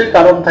অবশ্যই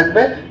কারণ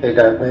থাকবে।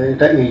 এটা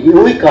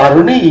ওই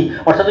কারণেই,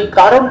 অর্থাৎ ওই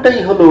কারণটাই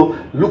হলো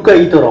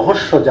লুকায়িত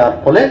রহস্য, যার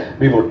ফলে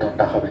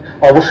বিবর্তনটা হবে।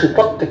 অবশ্যই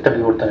প্রত্যেকটা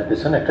বিবর্তনের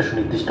পেছনে একটা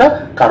সুনির্দিষ্ট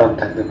কারণ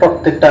থাকবে।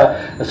 প্রত্যেকটা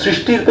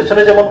সৃষ্টির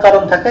পেছনে যেমন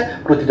কারণ থাকে,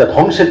 প্রতিটা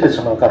ধ্বংসের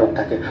পেছনেও কারণ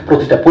থাকে,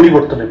 প্রতিটা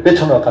পরিবর্তনের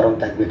পেছনেও কারণ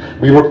থাকবে।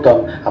 বিবর্তন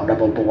আমরা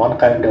বলবো ওয়ান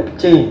কাইন্ড অফ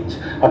চেঞ্জ,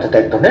 অর্থাৎ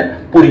এক ধরনের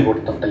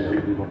পরিবর্তনটাই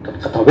হলো বিবর্তন।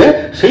 তবে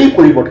সেই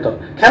পরিবর্তন,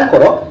 খেয়াল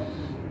করো,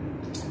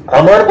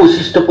 আমার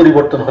বৈশিষ্ট্য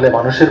পরিবর্তন হলে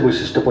মানুষের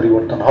বৈশিষ্ট্য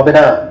পরিবর্তন হবে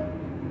না,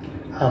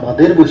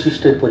 আমাদের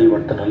বৈশিষ্ট্যের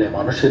পরিবর্তন হলে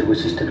মানুষের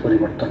বৈশিষ্ট্যের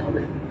পরিবর্তন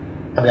হবে।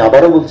 আমি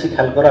আবারও বলছি,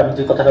 খেয়াল করো, আমি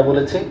যে কথাটা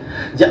বলেছি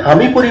যে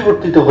আমি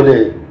পরিবর্তিত হলে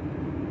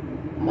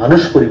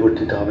মানুষ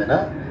পরিবর্তিত হবে না,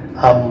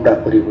 আমরা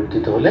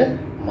পরিবর্তিত হলে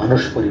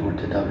মানুষ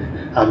পরিবর্তিত হবে।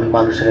 আমি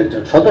মানুষের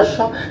একজন সদস্য,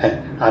 হ্যাঁ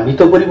আমি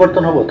তো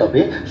পরিবর্তন হব,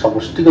 তবে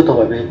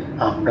সমষ্টিগতভাবে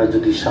আমরা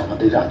যদি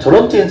আমাদের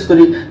আচরণ চেঞ্জ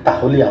করি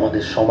তাহলে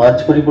আমাদের সমাজ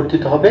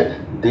পরিবর্তিত হবে,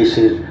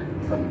 দেশের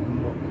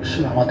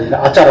আমাদের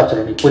আচার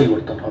আচরণিক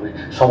পরিবর্তন হবে,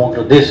 সমগ্র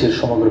দেশের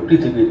সমগ্র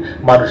পৃথিবীর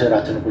মানুষের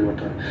আচরণ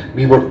পরিবর্তন হবে।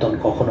 বিবর্তন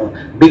কখনো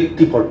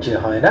ব্যক্তি পর্যায়ে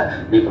হয় না,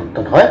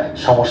 বিবর্তন হয়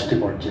সমষ্টি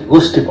পর্যায়ে,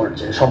 গোষ্ঠী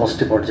পর্যায়ে,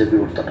 সমষ্টি পর্যায়ে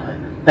বিবর্তন হয়।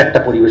 একটা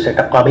পরিবেশে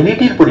একটা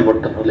কমিউনিটির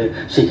পরিবর্তন হলে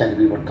সেখানে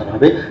বিবর্তন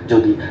হবে।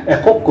 যদি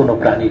একক কোনো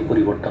প্রাণীর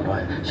পরিবর্তন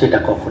হয় সেটা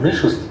কখনোই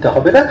সুস্থিত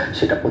হবে না,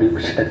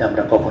 সেটাকে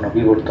আমরা কখনো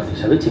বিবর্তন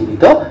হিসাবে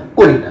চিহ্নিত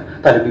করি না।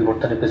 তাহলে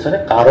বিবর্তনের পেছনে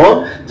কারণ,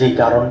 যেই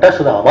কারণটা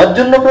শুধু আমার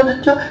জন্য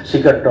প্রযোজ্য,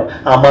 সেই কারণটা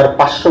আমার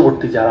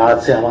পার্শ্ববর্তী যারা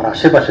আছে, আমার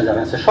আশেপাশে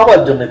যারা আছে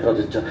সবার জন্য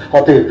প্রযোজ্য।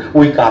 অতএব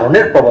ওই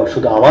কারণের প্রভাব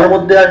শুধু আমার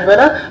মধ্যে আসবে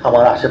না,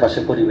 আমার আশেপাশে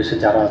পরিবেশে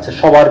যারা আছে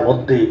সবার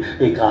মধ্যে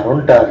এই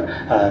কারণটার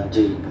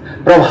যে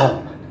প্রভাব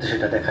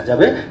সেটা দেখা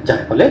যাবে,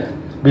 যার ফলে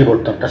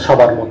বিবর্তনটা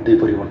সবার মধ্যেই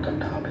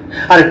পরিবর্তনটা হবে।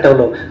 আরেকটা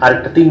হলো,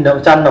 আরেকটা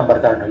 4 নম্বর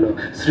কারণ হলো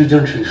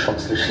সৃজনশীল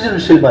সংশ্লেষ।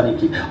 সৃজনশীল মানে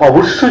কি?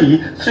 অবশ্যই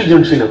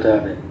সৃজনশীল হতে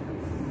হবে।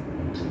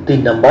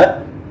 3 নম্বর,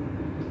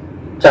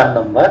 4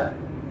 নম্বর,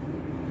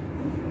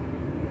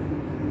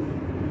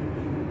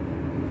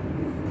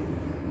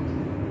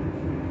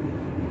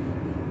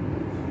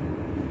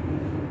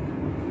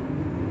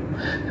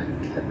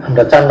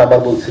 আমরা 4 নম্বর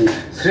বলছি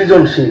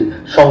সৃজনশীল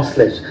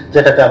সংশ্লেষ,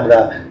 যেটাকে আমরা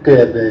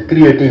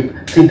ক্রিয়েটিভ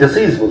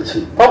সিনথেসিস বলছি।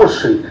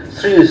 অবশ্যই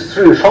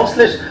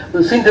সংশ্লেষ,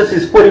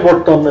 সিনথেসিস,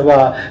 পরিবর্তন বা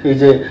এই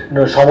যে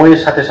সময়ের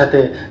সাথে সাথে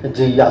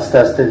যে আস্তে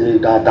আস্তে যে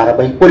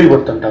ধারাবাহিক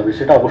পরিবর্তনটা হবে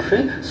সেটা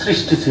অবশ্যই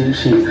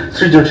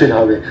সৃজনশীল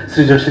হবে।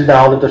 সৃজনশীল না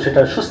হলে তো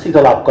সেটা সুস্থিত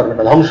লাভ করবে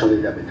না, ধ্বংস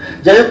হয়ে যাবে।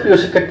 যাই হোক প্রিয়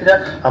শিক্ষার্থীরা,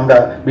 আমরা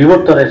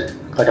বিবর্তনের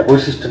কয়েকটা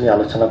বৈশিষ্ট্য নিয়ে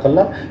আলোচনা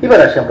করলাম। এবার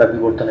আসি আমরা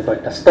বিবর্তনের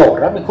কয়েকটা স্তর।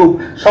 আমি খুব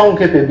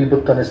সংক্ষেপে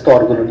বিবর্তনের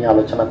স্তরগুলো নিয়ে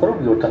আলোচনা করব।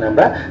 বিবর্তনে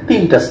আমরা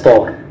 3টা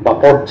স্তর বা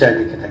পর্যায়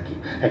দেখে থাকি।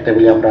 একটা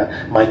বলি আমরা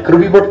মাইক্রো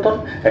বিবর্তন,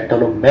 একটা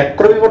হলো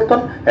ম্যাক্রো বিবর্তন,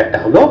 একটা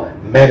হলো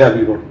মেগা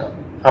বিবর্তন।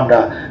 আমরা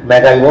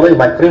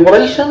micro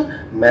evolution,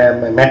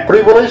 macro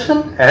evolution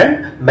and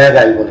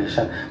mega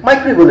evolution.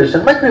 Micro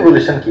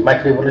evolution কি?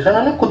 মাইক্রো ইভলিউশন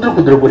হলো ক্ষুদ্র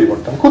ক্ষুদ্র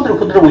পরিবর্তন, ক্ষুদ্র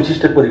ক্ষুদ্র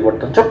বৈশিষ্ট্যের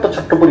পরিবর্তন, ছোট্ট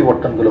ছোট্ট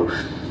পরিবর্তনগুলো,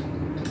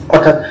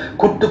 অর্থাৎ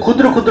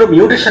ক্ষুদ্র ক্ষুদ্র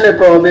মিউটেশনের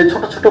প্রভাবে,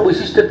 ছোট ছোট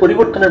বৈশিষ্ট্যের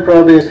পরিবর্তনের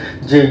প্রভাবে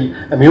যেই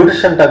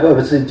মিউটেশনটা,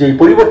 যেই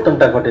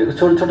পরিবর্তনটা ঘটে,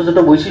 ছোট ছোট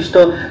বৈশিষ্ট্য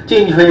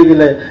চেঞ্জ হয়ে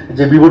গেলে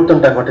যে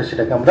বিবর্তনটা ঘটে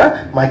সেটাকে আমরা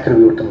মাইক্রো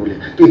বিবর্তন বলি।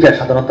 এটা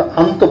সাধারণত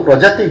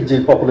আন্তঃপ্রজাতিক যে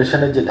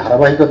পপুলেশনের যে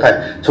ধারাবাহিকতায়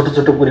ছোট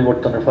ছোট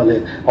পরিবর্তনের ফলে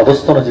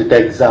অধস্তন যে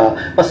ট্যাক্সা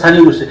বা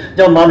স্থানীয় গোষ্ঠী,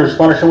 যেমন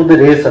মানুষের মধ্যে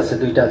রেস আছে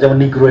 2টা, যেমন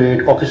নিগ্রোয়েড,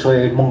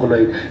 ককেশয়েড,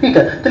 মঙ্গোলয়েড।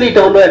 তাহলে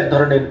এটা হলো এক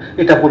ধরনের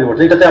এটা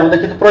পরিবর্তন। এটাতে আমাদের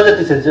কিন্তু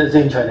প্রজাতি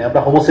চেঞ্জ হয় না,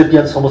 আমরা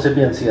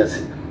হোমোসেপিয়ান্সই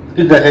আছি।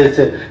 কিন্তু দেখা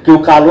যাচ্ছে কেউ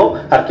কালো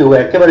আর কেউ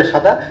একেবারে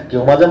সাদা,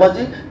 কেউ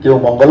মাঝামাঝি, কেউ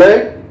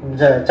মঙ্গোলয়েড,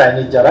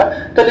 চাইনিজ যারা।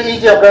 তাহলে এই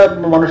যে আমরা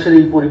মানুষের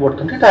এই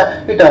পরিবর্তন,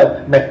 এটা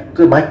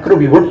মাইক্রো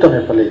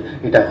বিবর্তনের ফলে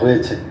এটা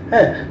হয়েছে।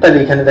 হ্যাঁ, তাহলে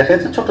এখানে দেখা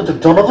যাচ্ছে ছোট ছোট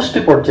জনগোষ্ঠী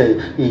পর্যায়ে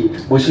এই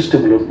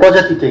বৈশিষ্ট্যগুলো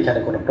প্রজাতিতে এখানে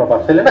কোনো প্রভাব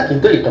ফেলে না,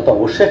 কিন্তু এটা তো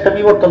অবশ্যই একটা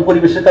বিবর্তন,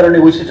 পরিবেশের কারণে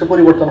বৈশিষ্ট্য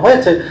পরিবর্তন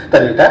হয়েছে।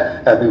 তাহলে এটা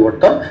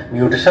বিবর্তন,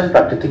 মিউটেশন,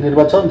 প্রাকৃতিক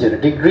নির্বাচন,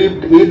 জেনেটিক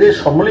ড্রিফট, এদের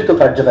সম্মিলিত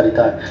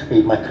কার্যকারিতা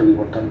এই মাইক্রো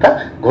বিবর্তনটা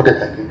ঘটে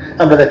থাকে।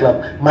 আমরা দেখলাম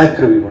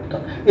মাইক্রো বিবর্তন।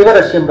 এবার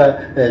আসি আমরা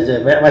যে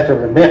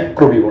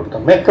ম্যাক্রো বিবর্তন।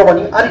 ম্যাক্রো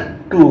মানে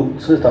আরেকটু,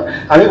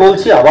 আমি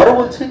বলছি, আবারও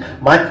বলছি,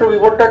 মাইক্রো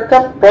বিবর্তনটা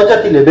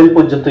প্রজাতি লেভেল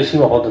পর্যন্ত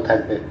সীমাবদ্ধ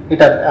থাকবে,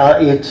 এটা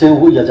এর চেয়ে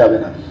হইয়া যাবে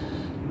না।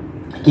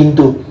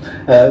 কিন্তু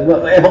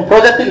এবং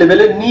প্রজাতি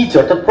লেভেলের নিচে,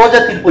 অর্থাৎ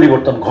প্রজাতির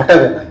পরিবর্তন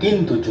ঘটাবে না।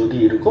 কিন্তু যদি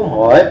এরকম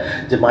হয়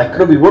যে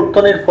মাইক্রো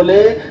বিবর্তনের ফলে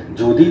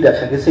যদি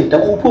দেখা গেছে এটা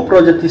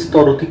উপপ্রজাতি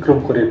স্তর অতিক্রম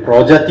করে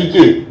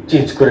প্রজাতিকে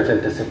চেঞ্জ করে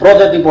ফেলতেছে,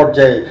 প্রজাতি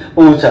পর্যায়ে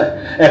পৌঁছায়,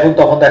 এখন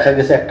তখন দেখা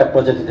গেছে একটা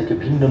প্রজাতি থেকে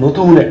ভিন্ন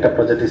নতুন একটা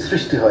প্রজাতির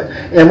সৃষ্টি হয়,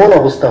 এমন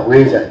অবস্থা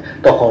হয়ে যায়,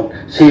 তখন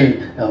সেই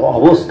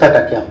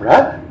অবস্থাটাকে আমরা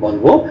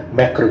বলবো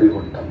ম্যাক্রো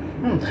বিবর্তন।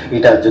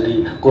 এটা যদি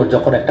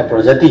যখন একটা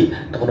প্রজাতি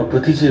কোনো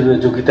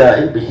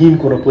প্রতিযোগিতাবিহীন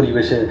কোনো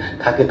পরিবেশে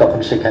থাকে, তখন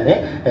সেখানে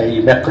এই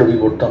ম্যাক্রো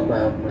বিবর্তন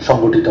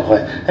সংগঠিত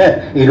হয়। হ্যাঁ,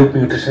 এইরূপ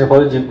মিউটেশনের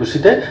ফলে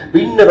জীবগোষ্ঠীতে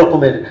বিভিন্ন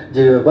রকমের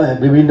যে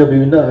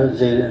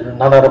যে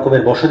নানা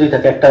রকমের বসতি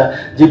থাকে, একটা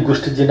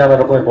জীবগোষ্ঠীর যে নানা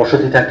রকমের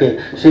বসতি থাকে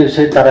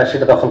তারা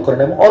সেটা দখল করে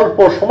নেয়। অল্প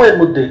সময়ের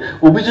মধ্যে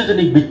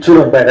অভিযোজনিক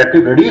বিচ্ছুরণ বা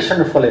র্যাপিড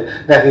রেডিয়েশনের ফলে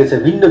দেখা গেছে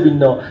ভিন্ন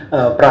ভিন্ন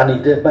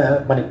প্রাণীদের,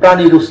 মানে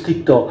প্রাণীর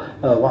অস্তিত্ব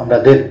আমরা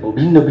দেখবো,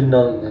 ভিন্ন ভিন্ন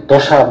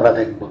দশা আমরা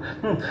দেখবো।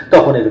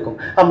 তখন এরকম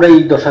আমরা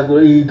এই দশাগুলো,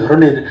 এই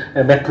ধরনের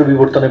ম্যাক্রো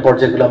বিবর্তনের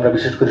পর্যায়গুলো আমরা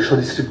বিশেষ করে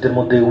সরীসৃপদের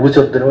মধ্যে,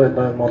 উভচরদের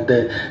মধ্যে,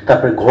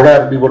 তারপরে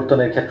ঘোড়ার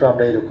বিবর্তনের ক্ষেত্রে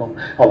আমরা এরকম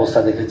অবস্থা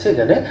দেখেছি।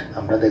 এখানে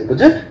আমরা দেখবো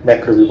যে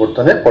ম্যাক্রো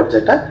বিবর্তনের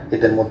পর্যায়টা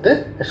এদের মধ্যে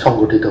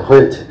সংগঠিত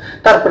হয়েছে।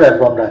 তারপরে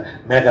আসবো আমরা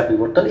মেগা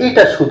বিবর্তন।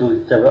 এটা শুধু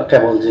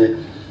কেবল যে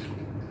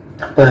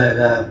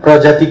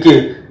প্রজাতিকে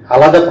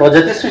আলাদা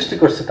প্রজাতি সৃষ্টি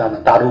করছে তা না,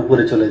 তার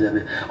উপরে চলে যাবে।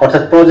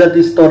 অর্থাৎ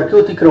প্রজাতি স্তরকে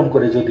অতিক্রম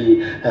করে যদি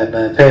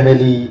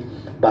ফ্যামিলি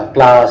বা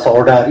ক্লাস,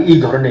 অর্ডার, এই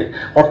ধরনের,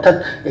 অর্থাৎ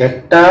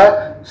একটা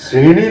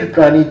শ্রেণীর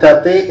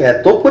প্রাণীটাতে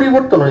এত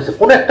পরিবর্তন হয়েছে,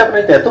 কোন একটা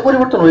প্রাণীতে এত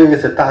পরিবর্তন হয়ে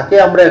গেছে, তাকে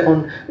আমরা এখন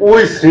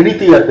ওই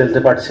শ্রেণীতেই আর ফেলতে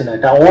পারছি না,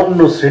 এটা অন্য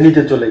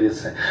শ্রেণীতে চলে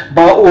গেছে,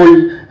 বা ওই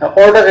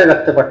অর্ডারে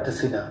রাখতে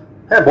পারতেছি না,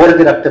 হ্যাঁ,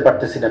 বর্গে রাখতে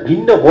পারতেছি না,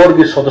 ভিন্ন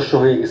বর্গের সদস্য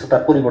হয়ে গেছে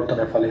তার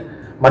পরিবর্তনের ফলে।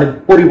 মানে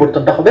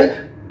পরিবর্তনটা হবে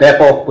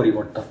ব্যাপক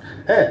পরিবর্তন।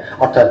 হ্যাঁ,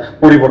 অর্থাৎ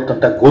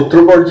পরিবর্তনটা গোত্র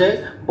পর্যায়ে,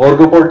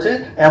 বর্গ পর্যায়ে,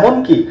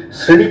 এমনকি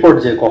শ্রেণী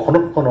পর্যায়ে, কখনো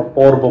কখনো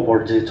পর্ব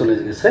পর্যায়ে চলে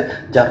গেছে,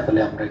 যার ফলে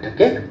আমরা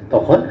এটাকে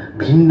তখন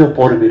ভিন্ন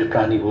পর্বের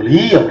প্রাণী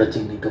বলেই আমরা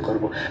চিহ্নিত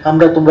করব।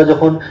 তোমরা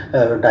যখন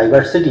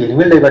ডাইভার্সিটি,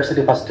 অ্যানিমেল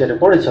ডাইভার্সিটি ফার্স্ট ইয়ারে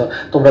পড়েছ,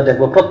 তোমরা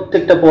দেখবো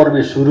প্রত্যেকটা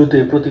পর্বের শুরুতে,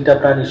 প্রতিটা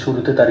প্রাণীর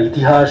শুরুতে তার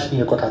ইতিহাস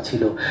নিয়ে কথা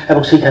ছিল,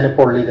 এবং সেখানে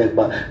পড়লেই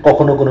দেখবা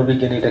কখনো কোনো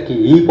বিজ্ঞানী এটাকে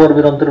এই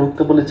পর্বের অন্তর্ভুক্ত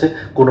বলেছে,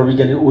 কোনো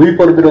বিজ্ঞানী ওই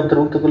পর্বের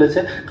অন্তর্ভুক্ত বলেছে,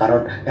 কারণ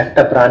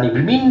একটা প্রাণী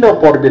বিভিন্ন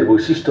পর্বের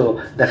বৈশিষ্ট্য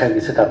দেখা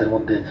গেছে তাদের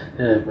মধ্যে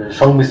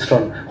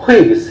সংমিশ্রণ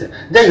হয়ে গেছে।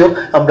 যাই হোক,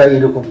 আমরা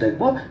এরকম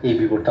দেখবো এই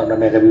বিবর্তন। আমরা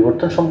মেগা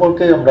বিবর্তন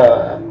সম্পর্কে আমরা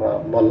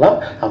বললাম,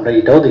 আমরা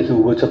এটাও দেখি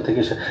উভচর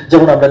থেকে,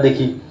 যেমন আমরা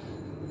দেখি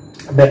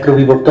ম্যাক্রো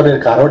বিবর্তনের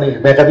কারণে,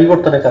 মেগা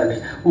বিবর্তনের কারণে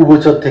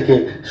উভচর থেকে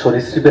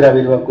সরীসৃপের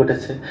আবির্ভাব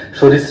ঘটেছে,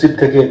 সরীসৃপ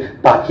থেকে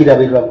পাখির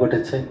আবির্ভাব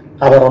ঘটেছে,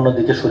 আবার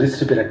অন্যদিকে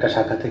সরীসৃপের একটা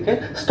শাখা থেকে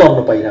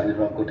স্তন্যপায়ীর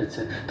আবির্ভাব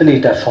ঘটেছে। তাহলে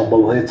এটা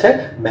সম্ভব হয়েছে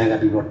মেগা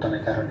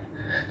বিবর্তনের কারণে।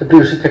 তো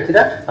প্রিয়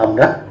শিক্ষার্থীরা,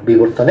 আমরা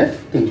বিবর্তনের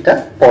 3টা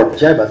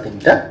পর্যায় বা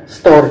 3টা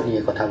স্তর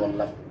নিয়ে কথা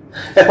বললাম।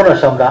 এখন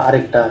আসলে আমরা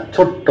আরেকটা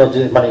ছোট্ট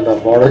যে বা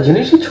বড়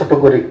জিনিসই ছোট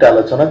করে একটু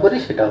আলোচনা করি,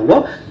 সেটা হলো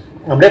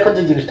আমরা এখন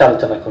যে জিনিসটা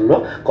আলোচনা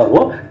করব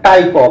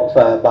টাইপ অফ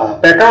বা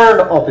প্যাটার্ন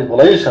অফ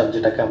ইভলিউশন,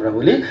 যেটাকে আমরা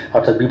বলি,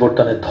 অর্থাৎ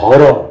বিবর্তনের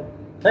ধরন,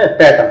 হ্যাঁ,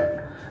 প্যাটার্ন।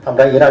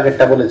 আমরা এর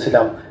আগেরটা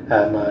বলেছিলাম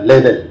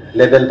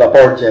লেভেল বা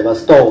পর্যায় বা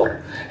স্তর,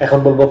 এখন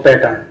বলবো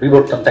প্যাটার্ন,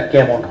 বিবর্তনটা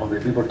কেমন হবে,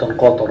 বিবর্তন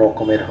কত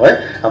রকমের হয়,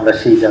 আমরা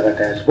সেই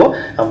জায়গাটায় আসবো।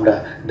 আমরা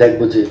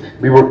দেখবো যে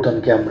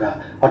বিবর্তনকে আমরা,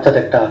 অর্থাৎ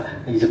একটা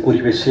এই যে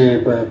পরিবেশে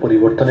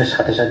পরিবর্তনের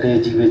সাথে সাথে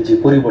জীবের যে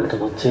পরিবর্তন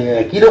হচ্ছে,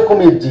 একই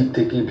রকমের জীব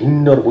থেকে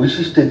ভিন্ন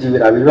বৈশিষ্ট্যের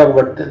জীবের আবির্ভাব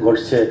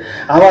ঘটছে,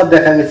 আবার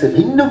দেখা গেছে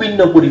ভিন্ন ভিন্ন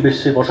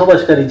পরিবেশে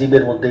বসবাসকারী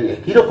জীবের মধ্যে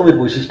একই রকমের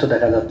বৈশিষ্ট্য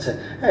দেখা যাচ্ছে,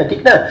 হ্যাঁ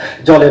ঠিক না?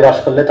 জলে বাস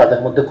করলে তাদের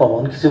মধ্যে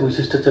কমন কিছু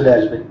বৈশিষ্ট্য চলে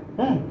আসবে।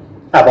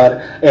 আবার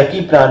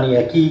একই প্রাণী,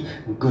 একই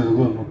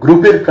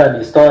গ্রুপের প্রাণী,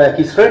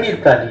 একই শ্রেণীর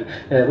প্রাণী,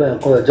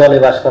 জলে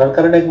বাস করার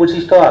কারণে এক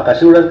বৈশিষ্ট্য,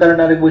 আকাশে ওড়ার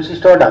কারণে আরেক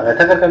বৈশিষ্ট্য, ডাঙায়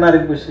থাকার কারণে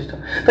আরেক বৈশিষ্ট্য।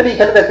 তাহলে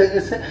এখানে দেখা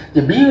গেছে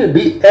যে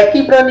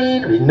একই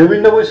প্রাণীর ভিন্ন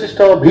ভিন্ন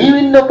বৈশিষ্ট্য,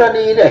 বিভিন্ন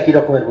প্রাণীর একই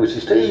রকমের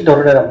বৈশিষ্ট্য, এই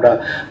ধরনের আমরা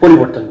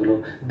পরিবর্তনগুলো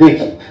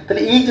দেখি।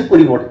 তাহলে এই যে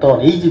পরিবর্তন,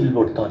 এই যে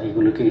বিবর্তন,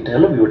 এগুলোকে, এটা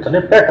হলো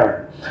বিবর্তনের প্যাটার্ন।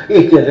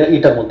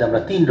 এটার মধ্যে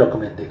আমরা 3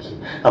 রকমের দেখি।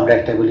 আমরা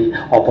একটা বলি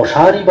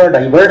অপসারী বা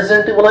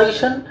ডাইভার্জেন্ট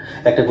ইভলিউশন,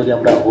 একটা বলি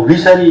আমরা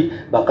অভিসারী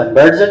বা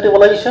কনভার্জেন্ট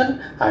ইভলিউশন,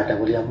 আর একটা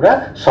বলি আমরা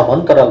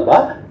সমান্তরাল বা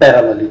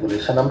প্যারালাল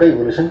ইভলিউশন। আমরা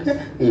ইভলিউশনকে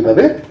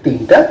এইভাবে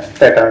 3টা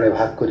প্যাটার্নে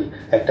ভাগ করি।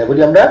 একটা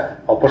বলি আমরা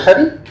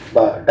অপসারী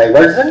বা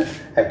ডাইভার্জেন্ট,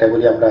 একটা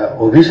বলি আমরা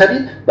অভিসারী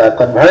বা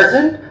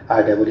কনভার্জেন্ট, আর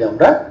একটা বলি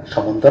আমরা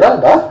সমান্তরাল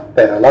বা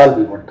প্যারালাল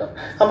বিবর্তন।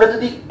 আমরা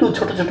যদি একটু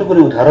ছোট ছোট করে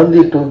উদাহরণ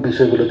দিয়ে একটু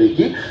বিষয়গুলো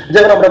দেখি,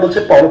 যেমন আমরা বলছি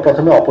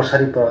প্রথমে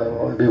অপসারী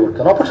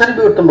বিবর্তন। অপসারী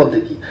বিবর্তন বলতে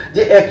কি,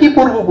 যে একই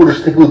পূর্বপুরুষ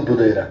থেকে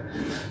উদ্ভূত এরা।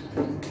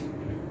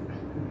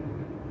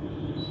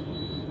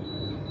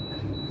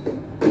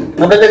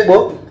 আমরা দেখবো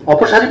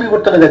অপসারী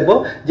বিবর্তনে দেখবো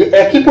যে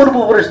একই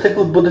পূর্বপুরুষ থেকে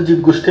উদ্ভূত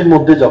জীবগোষ্ঠীর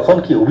মধ্যে যখন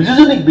কি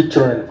অভিযোজনিক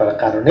বিচ্ছুরণের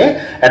কারণে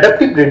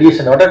অ্যাডাপটিভ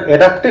রেডিয়েশন, অর্থাৎ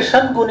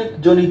অ্যাডাপ্টেশন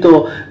জনিত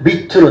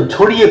বিচ্ছুরণ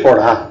ছড়িয়ে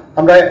পড়া,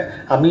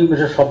 আমি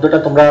শব্দটা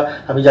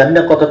আমি জানি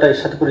না কতটা এর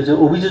সাথে পরিচয়,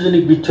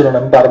 অভিযোজনিক বিচ্ছুরণ,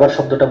 আমি বারবার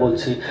শব্দটা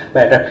বলছি, বা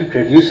অ্যাডাপটিভ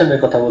রেডিয়েশনের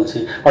কথা বলছি,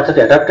 অর্থাৎ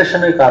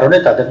অ্যাডাপ্টেশনের কারণে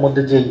তাদের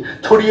মধ্যে যেই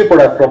ছড়িয়ে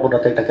পড়ার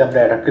প্রবণতা, এটাকে আমরা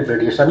অ্যাডাপটিভ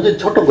রেডিয়েশন। আমি যে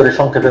ছোট করে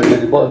সংক্ষেপে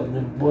যদি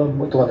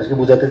তোমাদেরকে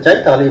বোঝাতে চাই,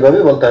 তাহলে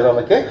এইভাবেই বলতে হবে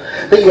আমাকে।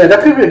 তো এই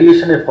অ্যাডাপটিভ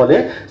রেডিয়েশনের ফলে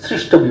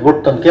সৃষ্ট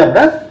বিবর্তনকে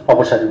আমরা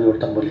অপসারী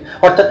বিবর্তন বলি।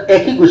 অর্থাৎ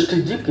একই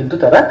গোষ্ঠীর জীব, কিন্তু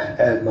তারা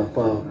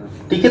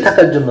টিকে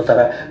থাকার জন্য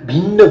তারা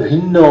ভিন্ন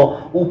ভিন্ন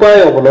উপায়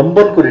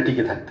অবলম্বন করে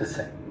টিকে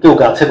থাকতেছে। কেউ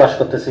গাছে বাস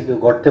করতেছে, কেউ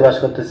গর্তে বাস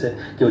করতেছে,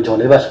 কেউ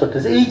জলে বাস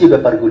করতেছে, এই যে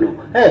ব্যাপারগুলো,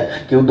 হ্যাঁ,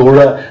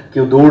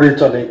 কেউ দৌড়ে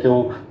চলে, কেউ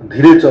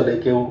ধীরে চলে,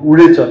 কেউ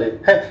উড়ে চলে,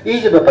 হ্যাঁ, এই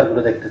যে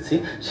ব্যাপারগুলো দেখতেছি,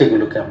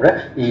 সেগুলোকে আমরা,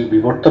 এই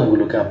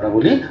বিবর্তনগুলোকে আমরা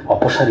বলি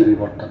অপসারী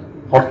বিবর্তন।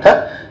 অর্থাৎ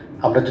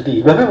আমরা যদি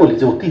এইভাবে বলি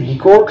যে অতি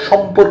নিকট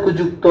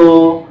সম্পর্কযুক্ত,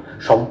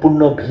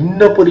 সম্পূর্ণ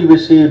ভিন্ন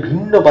পরিবেশে,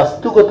 ভিন্ন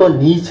বাস্তুগত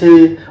নিচে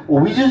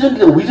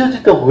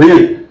অভিযোজিত হয়ে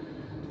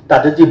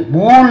তাদের যে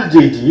মূল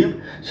যে জীব,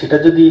 সেটা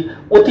যদি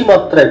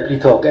অতিমাত্রায়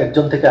পৃথক,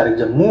 একজন থেকে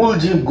আরেকজন, মূল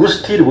জীব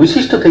গোষ্ঠীর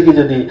বৈশিষ্ট্য থেকে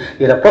যদি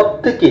এরা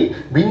প্রত্যেকে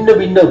ভিন্ন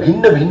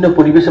ভিন্ন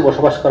পরিবেশে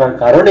বসবাস করার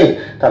কারণে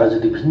তারা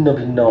যদি ভিন্ন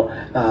ভিন্ন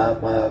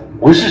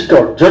বৈশিষ্ট্য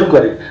অর্জন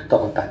করে,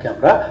 তখন তাকে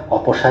আমরা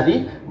অপসারী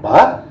বা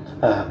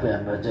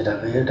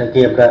এটাকে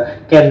আমরা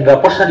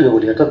কেন্দ্রাপসারীও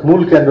বলি, অর্থাৎ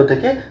মূল কেন্দ্র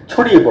থেকে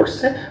ছড়িয়ে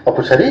পড়ছে,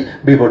 অপসারী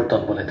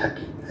বিবর্তন বলে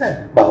থাকি, হ্যাঁ,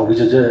 বা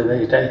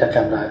এটাকে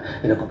আমরা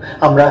এরকম।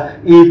 আমরা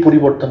এই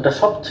পরিবর্তনটা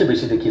সবচেয়ে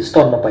বেশি দেখি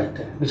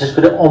স্তন্যপায়ীতে, বিশেষ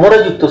করে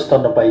অমরাযুক্ত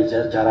স্তন্যপায়ী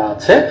যারা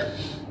আছে,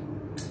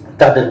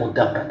 তাদের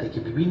মধ্যে আমরা দেখি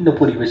বিভিন্ন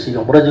পরিবেশে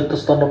অমরাযুক্ত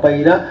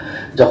স্তন্যপায়ীরা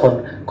যখন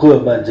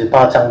যে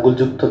 5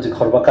 আঙ্গুলযুক্ত যে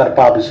খর্বাকার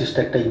পা বিশিষ্ট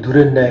একটা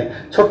ইঁদুরের ন্যায়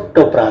ছোট্ট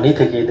প্রাণী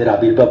থেকে এদের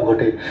আবির্ভাব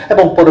ঘটে,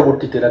 এবং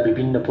পরবর্তীতে এরা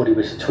বিভিন্ন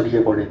পরিবেশে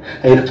ছড়িয়ে পড়ে।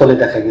 এর ফলে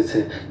দেখা গেছে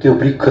কেউ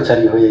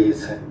বৃক্ষচারী হয়ে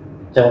গেছে,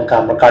 যেমন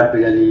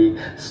কাঠবিড়ালি,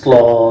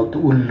 স্লথ,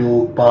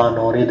 উল্লুক,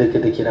 বানর, এদেরকে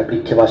দেখে এরা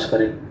বৃক্ষে বাস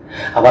করে।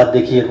 আবার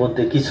দেখি এর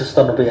মধ্যে কিছু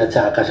স্তন্যপায়ী আছে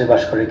আকাশে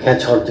বাস করে,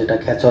 খেচর, যেটা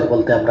খেচর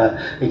বলতে আমরা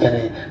এখানে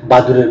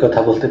বাদুড়ের কথা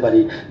বলতে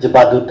পারি, যে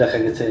বাদুড় দেখা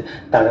গেছে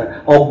তার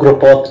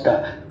অগ্রপথটা,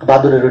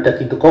 বাদুড়ের ওইটা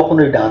কিন্তু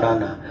কখনোই ডানা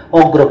না,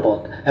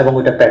 অগ্রপথ, এবং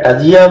ওইটা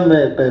প্যাটাজিয়াম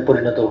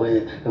পরিণত হয়ে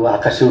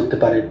আকাশে উঠতে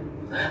পারে।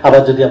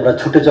 আবার যদি আমরা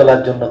ছুটে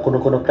চলার জন্য কোনো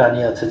কোনো প্রাণী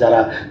আছে যারা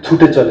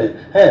ছুটে চলে,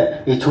 হ্যাঁ,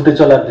 এই ছুটে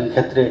চলার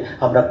ক্ষেত্রে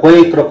আমরা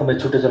কয়েক রকমের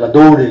ছুটে চলা,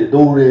 দৌড়ে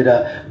দৌড়ে এরা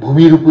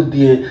ভূমির উপর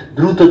দিয়ে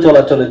দ্রুত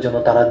চলাচলের জন্য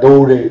তারা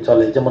দৌড়ে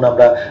চলে। যেমন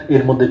আমরা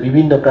এর মধ্যে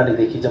বিভিন্ন প্রাণী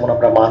দেখি, যেমন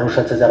আমরা মানুষ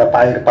আছে যারা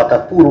পায়ের পাতা,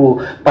 পুরো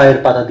পায়ের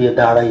পাতা দিয়ে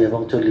দাঁড়াই এবং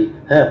চলি,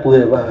 হ্যাঁ,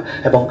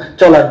 এবং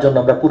চলার জন্য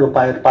আমরা পুরো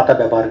পায়ের পাতা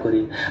ব্যবহার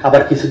করি।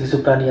 আবার কিছু কিছু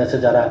প্রাণী আছে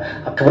যারা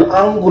কেবল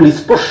আঙ্গুল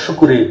স্পর্শ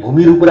করে,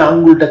 ভূমির উপরে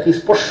আঙ্গুলটাকে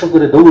স্পর্শ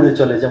করে দৌড়ে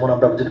চলে, যেমন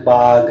আমরা যদি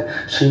বাঘ,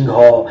 সিংহ,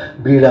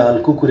 বিড়াল,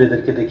 কুকুর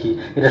এদেরকে দেখি,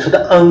 এটা শুধু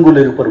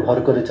আঙ্গুলের উপর ভর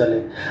করে চলে।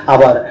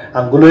 আবার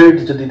আঙ্গুলের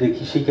যদি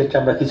দেখি, সেই ক্ষেত্রে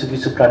আমরা কিছু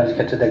কিছু প্রাণীর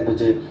ক্ষেত্রে দেখবো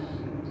যে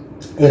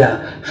এরা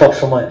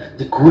সবসময়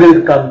যে ঘুরের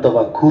প্রান্ত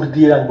বা ঘুর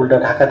দিয়ে আঙ্গুলটা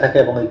ঢাকা থাকে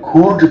এবং এই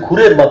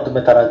ঘুরের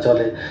মাধ্যমে তারা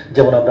চলে।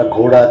 যেমন আমরা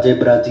ঘোড়া,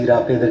 জেব্রা,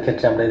 জিরাফ এদের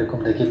ক্ষেত্রে আমরা এরকম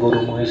দেখি, গরু,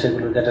 মহিষ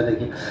এগুলোর ক্ষেত্রে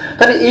দেখি।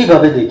 তাহলে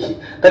এইভাবে দেখি,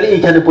 তাহলে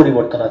এইখানে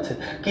পরিবর্তন আছে।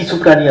 কিছু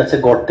প্রাণী আছে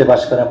গর্তে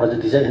বাস করে, আমরা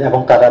যদি যাই এবং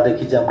তারা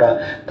দেখি যে আমরা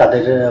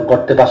তাদের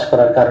গর্তে বাস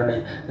করার কারণে,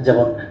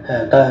 যেমন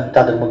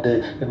তাদের মধ্যে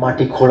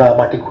মাটি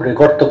খুঁড়ে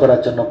গর্ত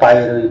করার জন্য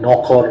পায়ের ওই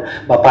নখর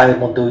বা পায়ের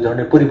মধ্যে ওই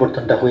ধরনের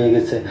পরিবর্তনটা হয়ে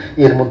গেছে।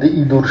 এর মধ্যে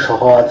ইঁদুর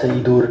সহ আছে,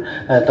 ইঁদুর,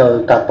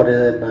 তারপরে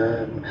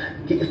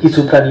কিছু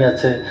প্রাণী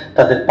আছে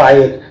তাদের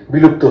পায়ের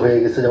বিলুপ্ত হয়ে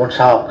গেছে, যেমন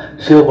সাপ,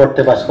 সেও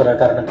গর্তে বাস করার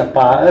কারণে তার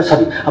পা,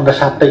 সরি আমরা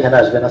সাপটা এখানে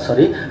আসবে না,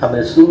 সরি আমি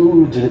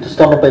যেহেতু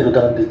স্তন্যপায়ীর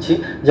উদাহরণ দিচ্ছি,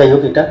 যাই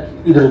হোক এটা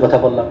ইঁদুরের কথা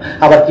বললাম।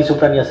 আবার কিছু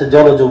প্রাণী আছে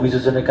জলজ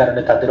অভিযোজনের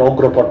কারণে তাদের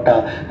অগ্রপথটা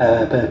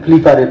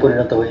ফ্লিপারে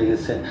পরিণত হয়ে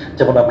গেছে।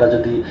 যেমন আমরা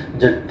যদি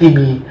যে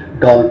তিমি,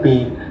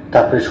 ডলফিন,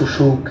 তারপরে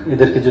শুশুক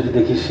এদেরকে যদি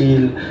দেখি,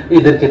 শিল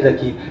এদেরকে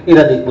দেখি,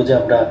 এরা দেখবো যে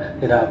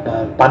এরা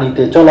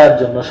পানিতে চলার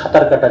জন্য,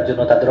 সাঁতার কাটার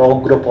জন্য তাদের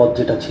অগ্রপথ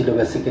যেটা ছিল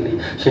বেসিক্যালি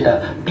সেটা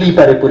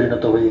ফ্লিপারে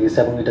পরিণত হয়ে গেছে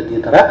এবং এটা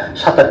দিয়ে তারা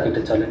সাঁতার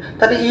কেটে চলে।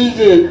 তাহলে এই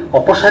যে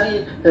অপসারী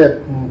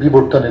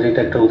বিবর্তনের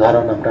এটা একটা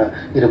উদাহরণ আমরা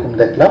এরকম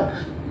দেখলাম।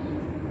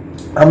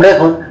 আমরা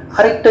এখন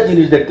আরেকটা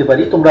জিনিস দেখতে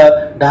পারি, তোমরা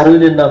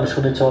ডারউইনের নাম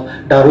শুনেছ।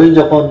 ডারউইন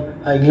যখন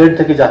ইংল্যান্ড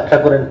থেকে যাত্রা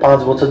করেন, 5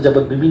 বছর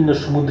যাবৎ বিভিন্ন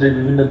সমুদ্রের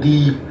বিভিন্ন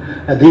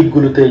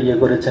দ্বীপগুলোতে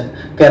করেছেন।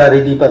 ক্যানারি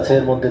দ্বীপ আছে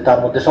এর মধ্যে, তার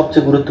মধ্যে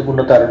সবচেয়ে গুরুত্বপূর্ণ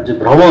তার যে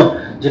ভ্রমণ,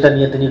 যেটা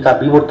নিয়ে তিনি তার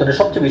বিবর্তনে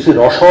সবচেয়ে বেশি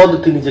রসদ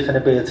তিনি যেখানে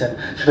পেয়েছেন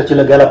সেটা ছিল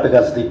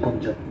গ্যালাপাগোস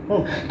দ্বীপপুঞ্জ।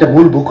 এটা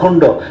মূল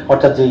ভূখণ্ড,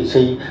 অর্থাৎ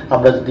সেই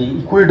আমরা যদি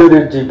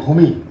ইকুয়েডরের যে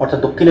ভূমি, অর্থাৎ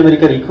দক্ষিণ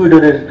আমেরিকার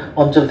ইকুয়েডরের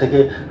অঞ্চল থেকে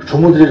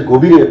সমুদ্রের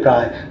গভীরে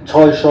প্রায়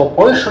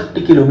 665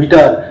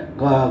 কিলোমিটার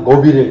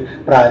গভীরে,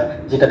 প্রায়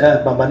যেটাকে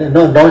মানে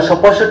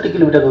 965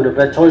 কিলোমিটার গভীরে,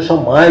 প্রায় 600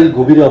 মাইল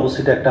গভীরে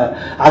অবস্থিত একটা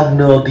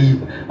আগ্নেয় দ্বীপ,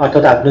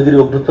 অর্থাৎ আগ্নেয়গিরি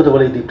অগ্নুৎপাত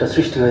বলে এই দ্বীপটা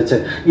সৃষ্টি হয়েছে।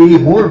 এই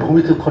মূল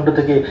ভূমিখণ্ড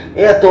থেকে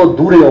এত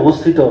দূরে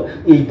অবস্থিত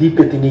এই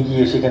দ্বীপে তিনি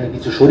গিয়ে সেখানে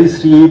কিছু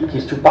সরীসৃপ,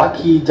 কিছু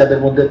পাখি যাদের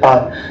মধ্যে পান,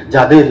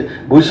 যাদের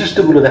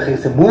বৈশিষ্ট্যগুলো দেখা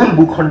গেছে মূল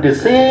ভূখণ্ডে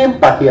সেম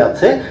পাখি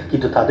আছে,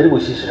 কিন্তু তাদের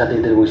বৈশিষ্ট্যের সাথে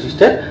এদের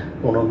বৈশিষ্ট্যের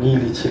কোনো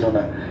মিলই ছিল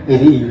না।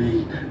 এই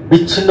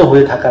বিচ্ছিন্ন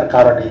হয়ে থাকার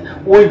কারণে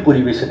ওই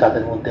পরিবেশে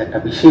তাদের মধ্যে একটা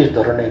বিশেষ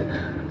ধরনের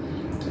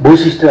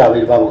বৈশিষ্ট্যের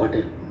আবির্ভাব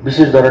ঘটে,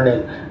 বিশেষ ধরনের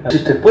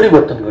বৈশিষ্ট্যের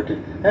পরিবর্তন ঘটে।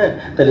 হ্যাঁ,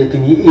 তাহলে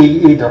তিনি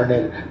এই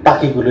ধরনের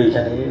পাখিগুলো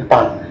এখানে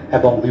পান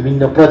এবং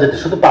বিভিন্ন প্রজাতি,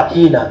 শুধু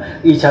পাখিই না,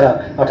 এছাড়া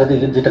অর্থাৎ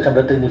যেটাকে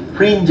আমরা তিনি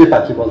ফ্রিঞ্জে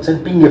পাখি বলছেন,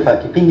 পিঙ্গে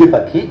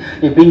পাখি,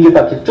 এই পিঙ্গে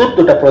পাখির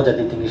 14টা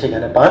প্রজাতি তিনি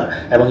সেখানে পান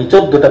এবং এই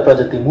 14টা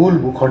প্রজাতি মূল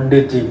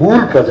ভূখণ্ডের যে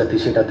মূল প্রজাতি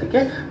সেটা থেকে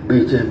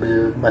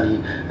মানে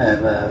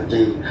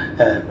যে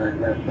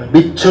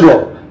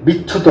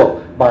বিচ্যুত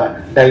বা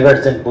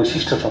ডাইভার্জেন্ট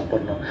বৈশিষ্ট্য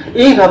সম্পন্ন।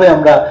 এইভাবে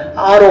আমরা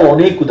আরো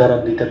অনেক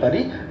উদাহরণ দিতে পারি।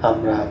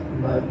 আমরা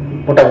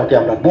মোটামুটি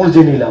আমরা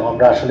বুঝে নিলাম,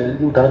 আমরা আসলে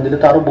উদাহরণ দিলে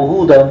তো আরো বহু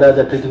উদাহরণ দেওয়া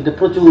যায়, পৃথিবীতে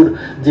প্রচুর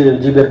যে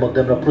জীবের মধ্যে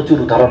আমরা প্রচুর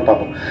উদাহরণ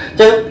পাবো।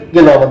 যাই হোক,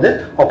 গেল আমাদের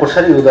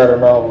অপসারী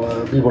উদাহরণ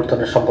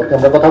বিবর্তনের সম্পর্কে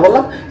আমরা কথা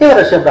বললাম। এবার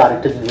আসি আমরা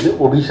আরেকটা জিনিস বলি,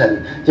 অভিসারী,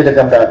 যেটাকে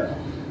আমরা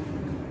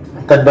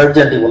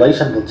কনভার্জেন্ট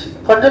ইভোলিউশন বলছি।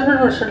 কনভার্জেন্ট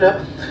ইভোলিউশন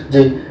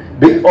যে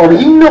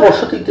অভিন্ন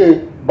বসতিতে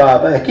বা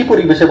একই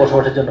পরিবেশে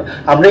বসবাসের জন্য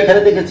আমরা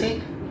এখানে দেখেছি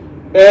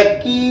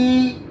একই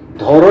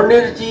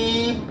ধরনের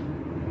জীব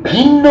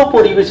ভিন্ন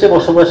পরিবেশে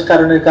বসবাস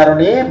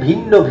কারণে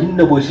ভিন্ন ভিন্ন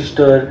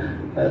বৈশিষ্ট্যের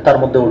তার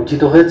মধ্যে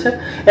অর্জিত হয়েছে।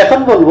 এখন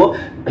বলবো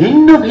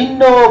ভিন্ন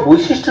ভিন্ন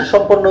বৈশিষ্ট্য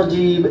সম্পন্ন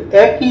জীব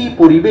একই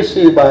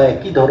পরিবেশে বা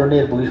একই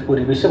ধরনের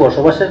পরিবেশে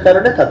বসবাসের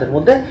কারণে তাদের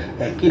মধ্যে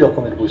একই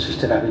রকমের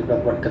বৈশিষ্ট্যের আবির্ভাব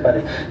ঘটতে পারে,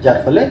 যার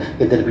ফলে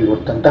এদের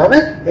বিবর্তনটা হবে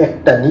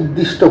একটা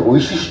নির্দিষ্ট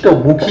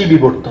বৈশিষ্ট্যমুখী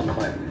বিবর্তন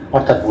হয়,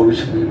 অর্থাৎ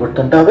ভবিষ্যৎ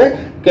বিবর্তনটা হবে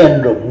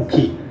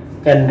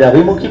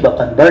কেন্দ্রাভিমুখী বা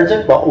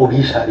কনভার্জেন্ট বা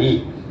অভিসারী,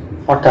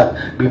 অর্থাৎ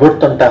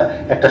বিবর্তনটা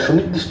একটা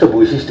সুনির্দিষ্ট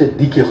বৈশিষ্ট্যের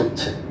দিকে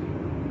হচ্ছে।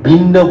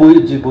 ভিন্ন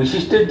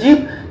বৈশিষ্ট্যের জীব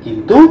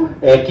কিন্তু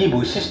একই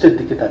বৈশিষ্ট্যের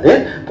দিকে তাদের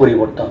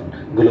পরিবর্তন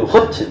গুলো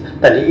হচ্ছে।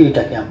 তাহলে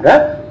এইটাকে আমরা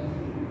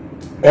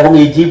এবং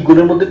এই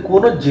জীবগুলোর মধ্যে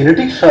কোনো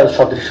জেনেটিক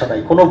সদৃশ্য নাই,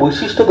 কোনো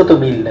বৈশিষ্ট্যগত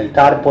মিল নাই,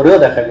 তারপরেও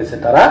দেখা গেছে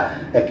তারা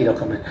একই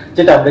রকমের।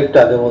 যেটা আমরা একটু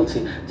আগে বলছি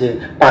যে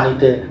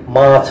পানিতে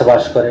মাছ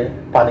বাস করে,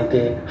 পানিতে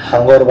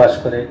হাঙ্গর বাস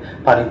করে,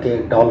 পানিতে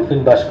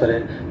ডলফিন বাস করে,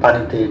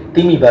 পানিতে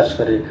তিমি বাস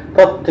করে,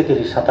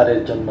 প্রত্যেকেরই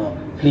সাঁতারের জন্য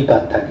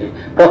ফ্লিপার থাকে,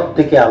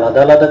 প্রত্যেকে আলাদা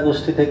আলাদা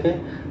গোষ্ঠী থেকে।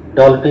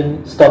 ডলফিন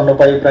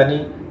স্তন্যপায়ী প্রাণী,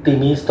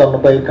 তিমি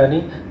স্তন্যপায়ী প্রাণী,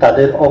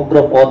 তাদের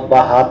অগ্রপদ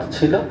বা হাত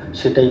ছিল,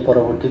 সেটাই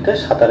পরবর্তীতে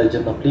সাঁতারের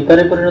জন্য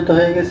ফ্লিপারে পরিণত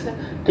হয়ে গেছে।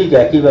 ঠিক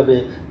একইভাবে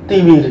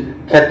তিমির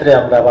ক্ষেত্রে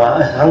আমরা বা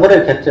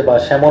হাঙ্গরের ক্ষেত্রে বা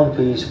স্যামন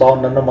ফিশ বা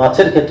অন্যান্য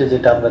মাছের ক্ষেত্রে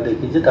যেটা আমরা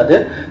দেখি যে তাদের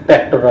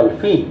পেক্টোরাল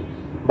ফিন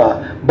বা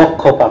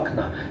বক্ষ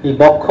পাখনা, এই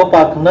বক্ষ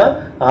পাখনা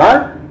আর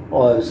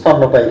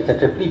স্তন্যপায়ীর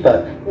ক্ষেত্রে ফ্লিপার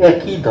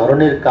একই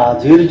ধরনের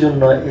কাজের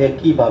জন্য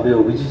একইভাবে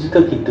অভিযোজিত,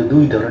 কিন্তু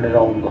দুই ধরনের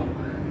অঙ্গ।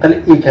 তাহলে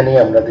এইখানেই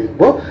আমরা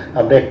দেখব,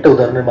 আমরা একটা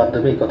উদাহরণের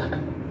মাধ্যমে এই কথাটা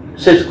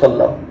শেষ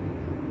করলাম।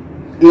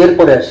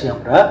 এরপরে আসি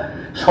আমরা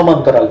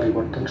সমান্তরাল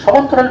বিবর্তন।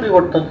 সমান্তরাল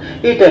বিবর্তন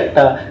এটা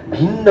একটা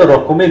ভিন্ন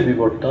রকমের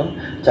বিবর্তন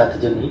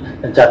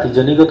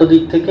জাতিজনিগত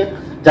দিক থেকে।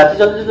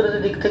 জাতিজনিগত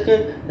দিক থেকে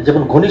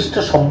যেমন ঘনিষ্ঠ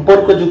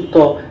সম্পর্কযুক্ত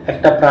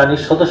একটা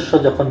প্রাণীর সদস্য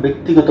যখন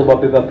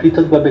ব্যক্তিগতভাবে বা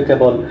পৃথকভাবে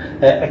কেবল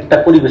একটা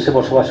পরিবেশে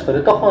বসবাস করে,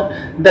 তখন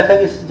দেখা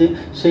গেছে যে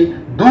সেই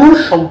দূর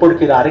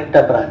সম্পর্কের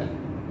আরেকটা প্রাণী,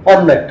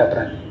 অন্য একটা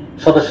প্রাণী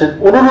সদস্যের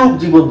অনুরূপ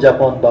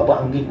জীবনযাপন বা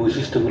আঙ্গিক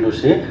বৈশিষ্ট্যগুলো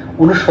সে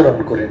অনুসরণ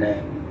করে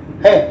নেয়।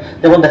 হ্যাঁ,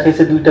 যেমন দেখা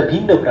গেছে দুইটা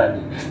ভিন্ন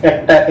প্রাণী,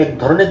 একটা এক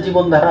ধরনের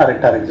জীবনধারা,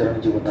 আরেকটা আরেক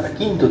ধরনের জীবনধারা,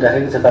 কিন্তু দেখা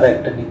গেছে তারা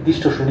একটা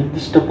নির্দিষ্ট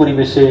সুনির্দিষ্ট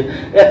পরিবেশে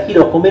একই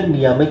রকমের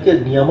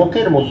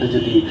নিয়ামকের মধ্যে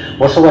যদি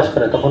বসবাস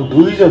করে, তখন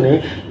দুইজনে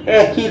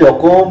একই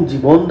রকম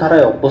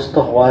জীবনধারায় অভ্যস্ত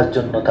হওয়ার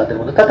জন্য তাদের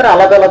মধ্যে তাদের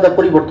আলাদা আলাদা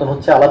পরিবর্তন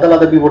হচ্ছে, আলাদা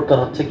আলাদা বিবর্তন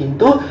হচ্ছে,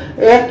 কিন্তু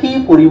একই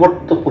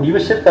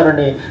পরিবেশের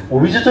কারণে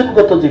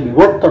অভিযোজনগত যে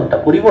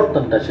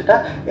পরিবর্তনটা সেটা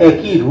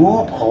একই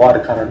রূপ হওয়ার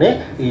কারণে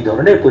এই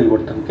ধরনের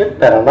পরিবর্তনকে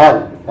প্যারালাল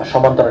বা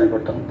সমান্তরাল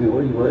বিবর্তন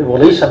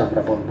ইভলিউশন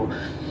আমরা বলবো।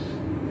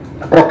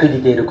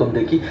 প্রকৃতিতে এরকম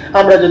দেখি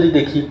আমরা। যদি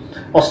দেখি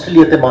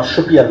অস্ট্রেলিয়াতে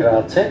মার্সুপিয়ালরা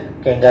আছে,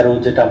 ক্যাঙ্গারু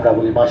যেটা আমরা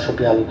বলি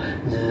মার্সুপিয়াল,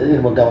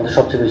 এর মধ্যে আমাদের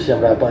সবচেয়ে বেশি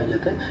আমরা পাই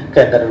যেতে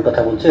ক্যাঙ্গারুর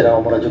কথা বলছি, এরা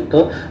অমরাযুক্ত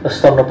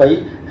স্তন্যপায়ী।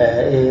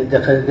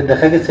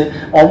 দেখা গেছে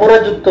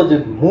অমরাযুক্ত যে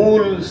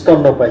মূল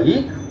স্তন্যপায়ী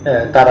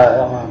তারা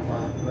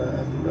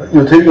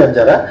ইউথেরিয়ান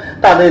যারা,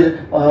 তাদের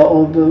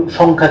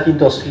সংখ্যা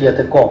কিন্তু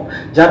অস্ট্রেলিয়াতে কম,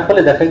 যার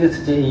ফলে দেখা গেছে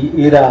যে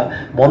এরা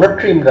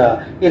মনোট্রিমরা,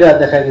 এরা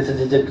দেখা গেছে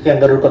যে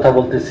ক্যাঙ্গারুর কথা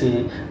বলতেছি,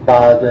 বা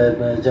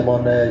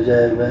যেমন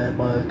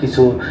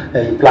কিছু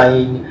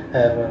ফ্লাইং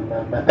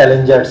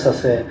প্যালেঞ্জার্স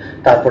আছে,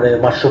 তারপরে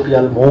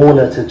মার্সুপিয়াল মৌল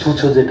আছে,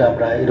 ছুঁচো যেটা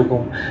আমরা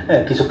এরকম,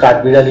 কিছু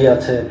কাঠবিড়ালি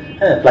আছে,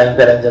 হ্যাঁ ফ্লাইং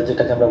প্যালেঞ্জার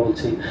যেটাকে আমরা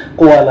বলছি,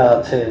 কোয়ালা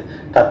আছে,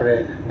 তারপরে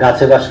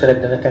গাছে বাস করে এক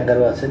ধরনের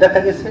ক্যাঙ্গারু আছে। দেখা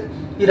গেছে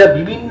এরা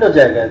বিভিন্ন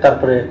জায়গায়,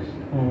 তারপরে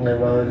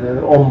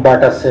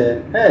অম্বাট আছে,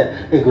 হ্যাঁ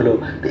এগুলো,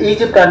 এই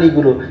যে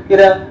প্রাণীগুলো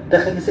এরা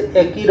দেখা গেছে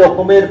একই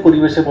রকমের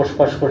পরিবেশে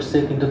বসবাস করছে,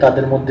 কিন্তু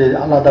তাদের মধ্যে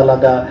আলাদা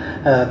আলাদা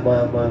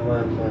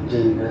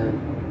যে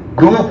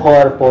গ্রুপ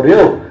হওয়ার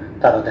পরেও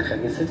তারা দেখা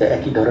গেছে যে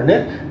একই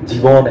ধরনের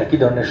জীবন, একই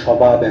ধরনের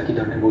স্বভাব, একই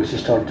ধরনের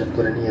বৈশিষ্ট্য অর্জন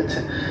করে নিয়েছে।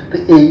 তো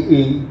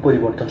এই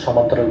পরিবর্তন,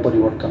 সমান্তরাল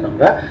পরিবর্তন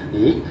আমরা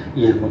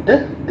এর মধ্যে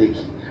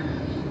দেখি।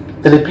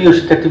 তাহলে প্রিয়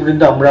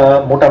শিক্ষার্থীবৃন্দ, আমরা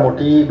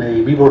মোটামুটি এই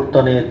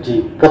বিবর্তনের যে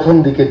প্রথম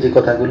দিকের যে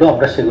কথাগুলো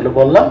আমরা সেগুলো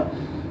বললাম।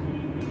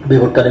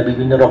 বিবর্তনের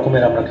বিভিন্ন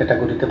রকমের আমরা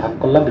ক্যাটাগরিতে ভাগ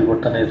করলাম,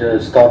 বিবর্তনের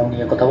স্তর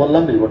নিয়ে কথা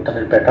বললাম,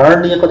 বিবর্তনের প্যাটার্ন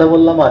নিয়ে কথা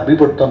বললাম, আর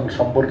বিবর্তন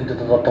সম্পর্কিত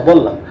তথ্য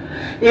বললাম।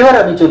 এবার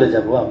আমি চলে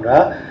যাব আমরা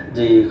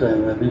যে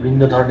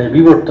বিভিন্ন ধরনের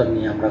বিবর্তন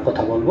নিয়ে আমরা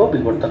কথা বলবো।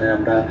 বিবর্তনের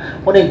আমরা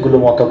অনেকগুলো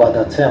মতবাদ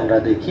আছে, আমরা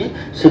দেখি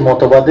সেই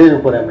মতবাদের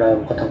উপরে আমরা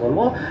কথা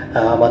বলবো।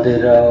 আমাদের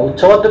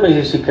উচ্চ মাধ্যমিক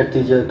শিক্ষার্থী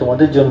যে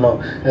তোমাদের জন্য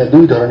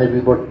দুই ধরনের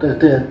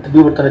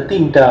বিবর্তনের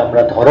তিনটা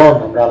আমরা ধরন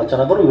আমরা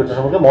আলোচনা করবো। বিবর্তন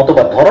সম্পর্কে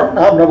মতবাদ, ধরন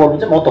না, আমরা বলবো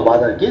যে মতবাদ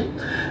আর কি।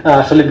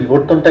 আসলে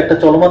বিবর্তনটা একটা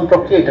চলমান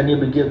প্রক্রিয়া, এটা নিয়ে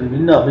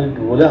বিভিন্ন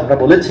আমরা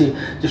বলেছি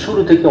যে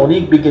শুরু থেকে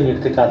অনেক বিজ্ঞানী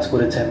এতে কাজ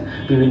করেছেন,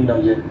 বিভিন্ন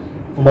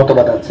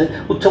মতবাদ আছে।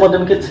 উচ্চ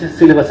মাধ্যমিকের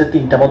সিলেবাসে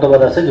তিনটা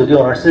মতবাদ আছে, যদিও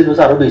অনার্স সিলেবাস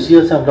আরো বেশি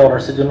আছে, আমরা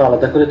অনার্সের জন্য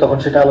আলাদা করে তখন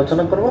সেটা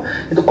আলোচনা করব,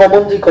 কিন্তু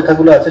কমন যে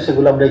কথাগুলো আছে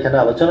সেগুলো আমরা এখানে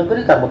আলোচনা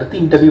করি। তার মধ্যে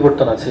তিনটা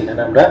বিবর্তন আছে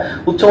এখানে আমরা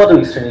উচ্চ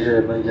মাধ্যমিক শ্রেণীর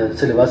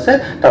সিলেবাসে।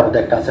 তার মধ্যে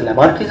একটা আছে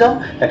ল্যামার্কিজম,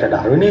 একটা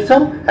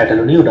ডারউইনিজম, একটা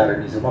হলো নিউ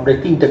ডারউইনিজম। আমরা এই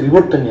তিনটা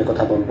বিবর্তন নিয়ে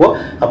কথা বলবো।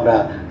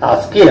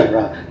 আজকে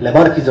আমরা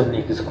ল্যামার্কিজম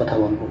নিয়ে কিছু কথা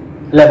বলবো।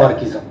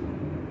 ল্যামার্কিজম,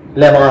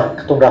 ল্যামার্ক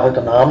তোমরা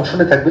হয়তো নাম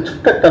শুনে থাকবে,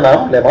 ছোট্ট একটা নাম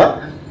ল্যামার্ক,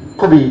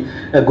 খুবই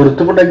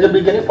গুরুত্বপূর্ণ একজন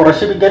বিজ্ঞানী,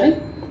 ফরাসি বিজ্ঞানী,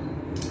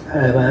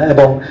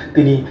 এবং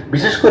তিনি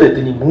বিশেষ করে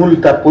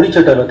তার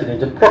পরিচয়টা হলো তিনি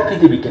একজন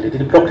প্রকৃতি বিজ্ঞানী,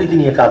 তিনি প্রকৃতি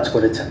নিয়ে কাজ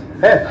করেছেন,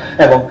 হ্যাঁ,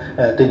 এবং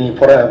তিনি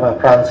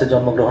ফ্রান্সে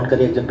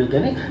জন্মগ্রহণকারী একজন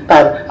বিজ্ঞানী।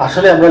 তার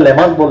আসলে আমরা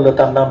ল্যামার্ক বললো,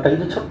 তার নামটা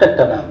কিন্তু ছোট্ট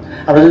একটা নাম।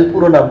 আমরা যদি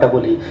পুরো নামটা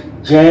বলি,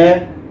 জ্যান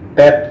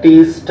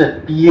ব্যাপটিস্ট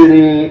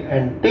পিয়েরে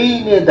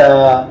অ্যান্টেইনে দা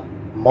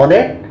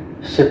মনেট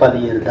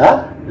শেপালিয়ের দা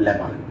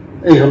ল্যামার্ক,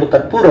 এই হলো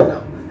তার পুরো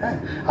নাম। হ্যাঁ,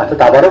 অর্থাৎ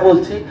আবারও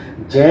বলছি,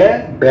 জ্যান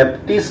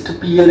ব্যাপটিস্ট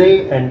পিয়েরে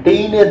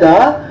অ্যান্টেইনে দা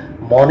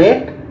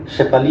মনেট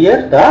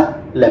শেপালিয়ের দা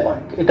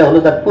ল্যামার্ক, এটা হলো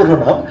তার পুরো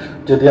নাম,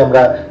 যদি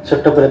আমরা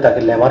ছোট্ট করে তাকে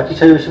ল্যামার্ক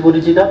হিসাবে বেশি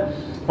পরিচিত।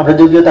 আমরা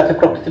যদিও তাকে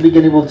প্রকৃতি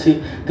বিজ্ঞানী বলছি,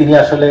 তিনি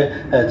আসলে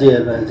যে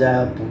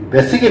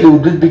বেসিক্যালি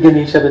উদ্ভিদ বিজ্ঞানী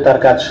হিসেবে তার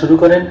কাজ শুরু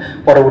করেন।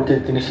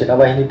 পরবর্তীতে তিনি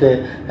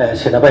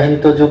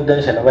সেনাবাহিনীতেও যোগ দেন,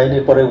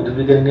 সেনাবাহিনীর পরে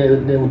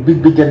উদ্ভিদ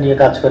বিজ্ঞান নিয়ে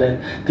কাজ করেন।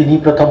 তিনি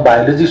প্রথম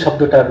বায়োলজি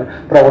শব্দটার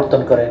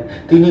প্রবর্তন করেন।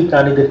 তিনি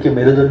প্রাণীদেরকে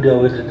মেরুদণ্ডী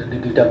অমেরুদণ্ডী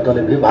দুইটা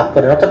দলে ভাগ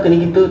করেন। অর্থাৎ তিনি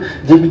কিন্তু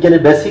যে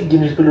বিজ্ঞানের বেসিক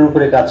জিনিসগুলোর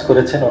উপরে কাজ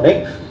করেছেন অনেক,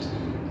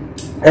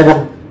 এবং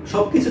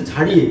সবকিছু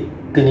ছাড়িয়ে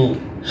তিনি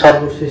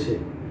সর্বশেষে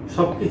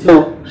সবকিছু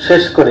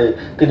শেষ করে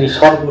তিনি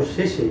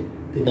সর্বশেষে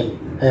তিনি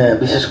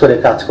বিশেষ করে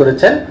কাজ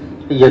করেছেন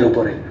ইয়ের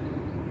উপরে,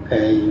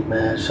 এই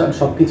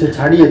সবকিছু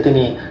ছাড়িয়ে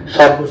তিনি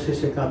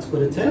সর্বশেষে কাজ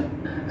করেছেন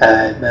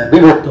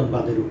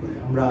বিবর্তনবাদের উপরে।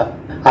 আমরা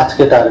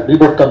আজকে তার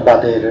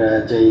বিবর্তনবাদের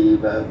যেই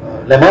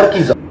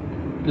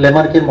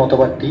লেমার্কের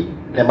মতবাদটি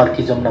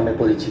লেমার্কিজম নামে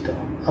পরিচিত।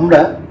 আমরা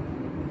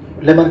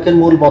লেমার্কের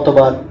মূল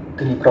মতবাদ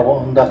তিনি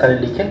প্রবন্ধ আকারে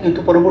লিখেন, কিন্তু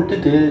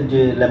পরবর্তীতে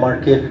যে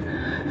লেমার্কের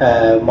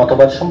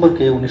মতবাদ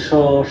সম্পর্কে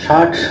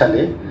 1960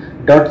 সালে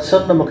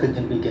ডডসন নামক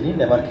একজন বিজ্ঞানী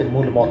লেমার্কের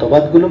মূল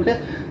মতবাদগুলোকে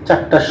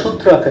 4টা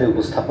সূত্র আকারে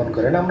উপস্থাপন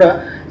করেন। আমরা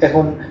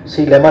এখন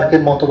সেই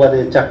লেমার্কের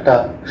মতবাদের 4টা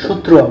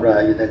সূত্র আমরা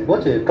দেখব।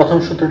 যে প্রথম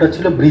সূত্রটা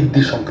ছিল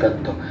বৃদ্ধি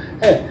সংক্রান্ত।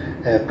 হ্যাঁ,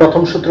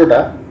 প্রথম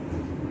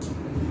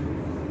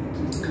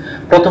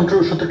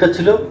সূত্রটা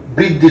ছিল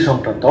বৃদ্ধি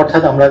সংক্রান্ত।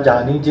 অর্থাৎ আমরা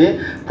জানি যে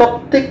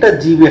প্রত্যেকটা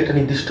জীবই একটা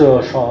নির্দিষ্ট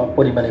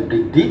পরিমাণে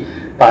বৃদ্ধি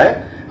পায়।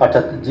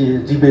 অর্থাৎ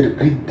জীবের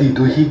বৃদ্ধি,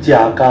 দৈহিক যে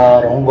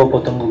আকার, অঙ্গ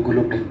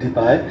প্রত্যঙ্গগুলো বৃদ্ধি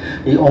পায়,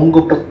 এই অঙ্গ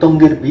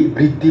প্রত্যঙ্গের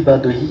বৃদ্ধি বা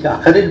দৈহিক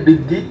আকারের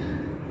বৃদ্ধি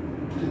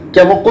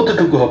কেমন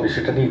কতটুকু হবে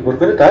সেটা নির্ভর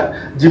করে তার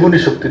জীবনী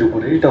শক্তির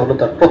উপরে। এটা হলো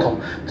তার প্রথম,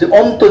 যে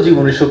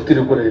জীবনী শক্তির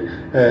উপরে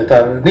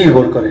তার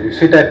নির্ভর করে,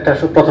 সেটা একটা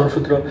প্রথম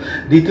সূত্র।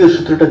 দ্বিতীয়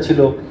সূত্রটা ছিল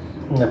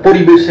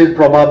পরিবেশের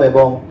প্রভাব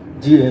এবং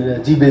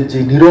জীবের যে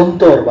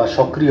নিরন্তর বা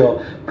সক্রিয়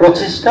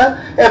প্রচেষ্টা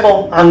এবং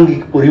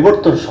আঙ্গিক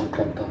পরিবর্তন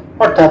সংক্রান্ত।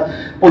 অর্থাৎ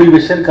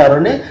পরিবেশের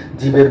কারণে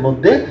জীবের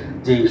মধ্যে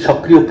যে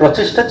সক্রিয়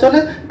প্রচেষ্টা চলে,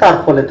 তার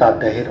ফলে তার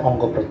দেহের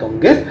অঙ্গ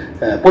প্রত্যঙ্গের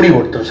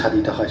পরিবর্তন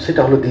সাধিত হয়।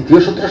 সেটা হলো দ্বিতীয়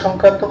সূত্র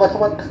সংক্রান্ত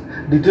কথাবার্তা,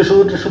 দ্বিতীয়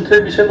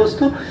সূত্রের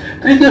বিষয়বস্তু।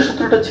 তৃতীয়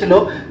সূত্রটা ছিল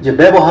যে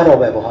ব্যবহার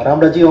অব্যবহার।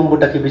 আমরা যে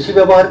অঙ্গটাকে বেশি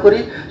ব্যবহার করি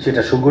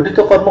সেটা সুগঠিত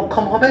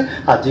কর্মক্ষম হবে,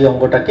 আর যে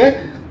অঙ্গটাকে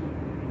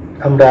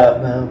আমরা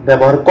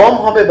ব্যবহার কম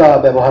হবে বা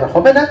ব্যবহার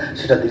হবে না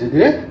সেটা ধীরে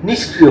ধীরে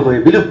নিষ্ক্রিয় হয়ে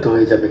বিলুপ্ত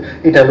হয়ে যাবে।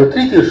 এটা হলো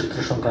তৃতীয় সূত্র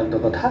সংক্রান্ত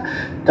কথা।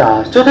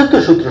 তার চতুর্থ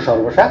সূত্র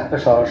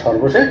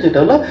সর্বশেষ, যেটা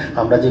হলো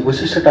আমরা যে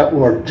বৈশিষ্ট্যটা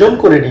অর্জন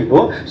করে নিব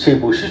সেই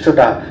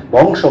বৈশিষ্ট্যটা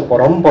বংশ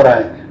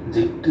পরম্পরায়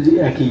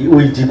একই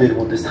ওই জীবের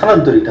মধ্যে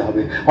স্থানান্তরিত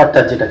হবে।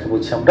 অর্থাৎ যেটাকে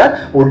বলছি আমরা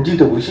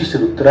অর্জিত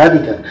বৈশিষ্ট্যের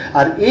উত্তরাধিকার।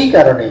 আর এই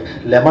কারণে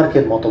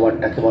লেমার্কের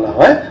মতবাদটাকে বলা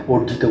হয়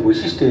অর্জিত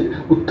বৈশিষ্ট্যের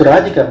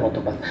উত্তরাধিকার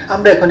মতবাদ।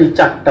 আমরা এখন এই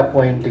 4টা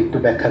পয়েন্ট একটু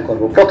ব্যাখ্যা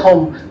করব।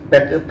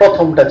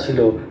 প্রথমটা ছিল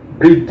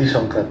বৃদ্ধি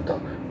সংক্রান্ত।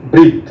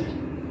 বৃদ্ধি,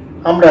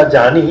 আমরা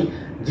জানি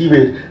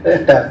জীবের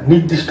একটা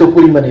নির্দিষ্ট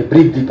পরিমাণে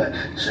বৃদ্ধি পায়।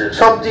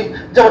 সব জীব,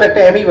 যেমন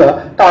একটা অ্যামিবা,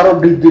 তারও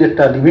বৃদ্ধির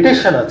একটা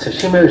লিমিটেশন আছে,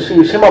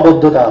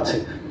 সীমাবদ্ধতা আছে।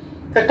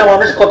 একটা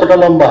মানুষ কতটা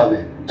লম্বা হবে?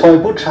 6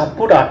 foot, 7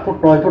 foot, 8 foot,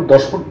 9 foot,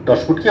 10 foot. 10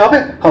 foot কি হবে?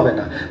 হবে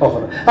না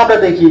কখনো। আমরা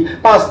দেখি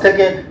 5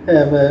 থেকে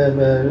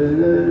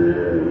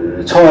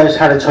 6,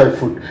 6.5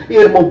 ফুট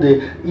এর মধ্যে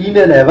ইন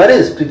অ্যান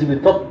অ্যাভারেজ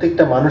পৃথিবীর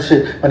প্রত্যেকটা মানুষের,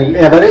 মানে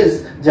অ্যাভারেজ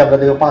যে আমরা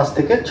দেখো 5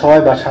 থেকে 6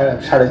 বা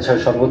 6.5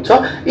 সর্বোচ্চ,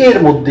 এর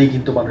মধ্যেই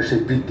কিন্তু মানুষের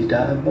বৃদ্ধিটা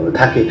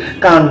থাকে।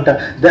 কানটা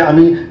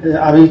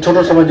আমি ছোট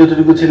সময়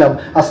যতটুকু ছিলাম,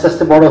 আস্তে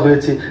আস্তে বড়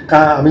হয়েছি,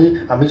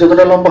 আমি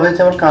যতটা লম্বা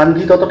হয়েছে আমার কান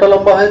কি ততটা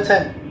লম্বা হয়েছে?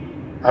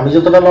 আমি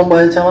যতটা লম্বা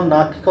হয়েছে আমার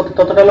নাক কি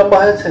ততটা লম্বা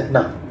হয়েছে?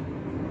 না।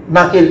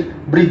 নাকের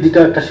বৃদ্ধিটা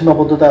একটা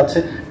সীমাবদ্ধতা আছে,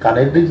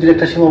 কানের বৃদ্ধির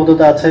একটা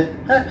সীমাবদ্ধতা আছে।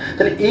 হ্যাঁ,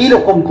 তাহলে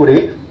এইরকম করে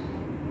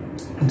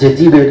যে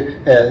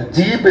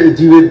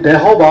জীবের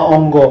দেহ বা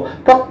অঙ্গ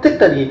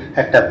প্রত্যেকটারই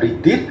একটা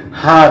বৃদ্ধির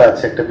হার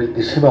আছে, একটা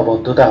বৃদ্ধির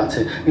সীমাবদ্ধতা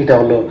আছে। এটা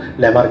হলো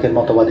ল্যামার্কের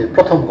মতবাদের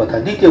প্রথম কথা।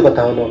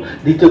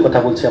 দ্বিতীয় কথা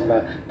বলছি আমরা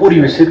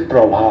পরিবেশের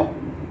প্রভাব,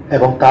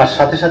 এবং তার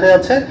সাথে সাথে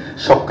আছে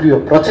সক্রিয়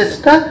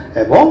প্রচেষ্টা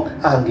এবং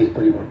আঙ্গিক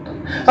পরিবর্তন।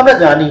 আমরা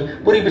জানি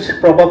পরিবেশের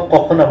প্রভাব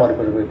কখন আমার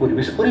করবে,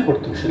 পরিবেশ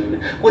পরিবর্তনশীল হলে।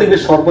 পরিবেশ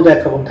সর্বদা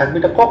একরকম থাকবে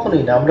এটা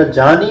কখনোই না। আমরা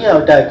জানি,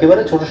 এটা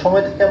একেবারে ছোট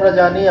সময় থেকে আমরা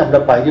জানি, আমরা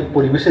বাইরে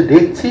পরিবেশে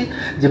দেখছি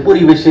যে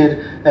পরিবেশের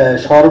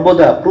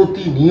সর্বদা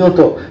প্রতিনিয়ত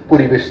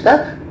পরিবেশটা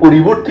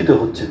পরিবর্তিত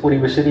হচ্ছে।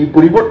 পরিবেশের এই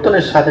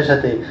পরিবর্তনের সাথে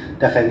সাথে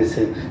দেখা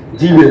গেছে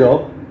জীবেরও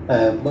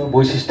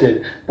বৈশিষ্ট্যের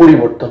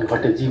পরিবর্তন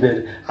ঘটে, জীবের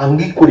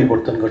আঙ্গিক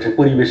পরিবর্তন ঘটে।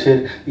 পরিবেশের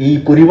এই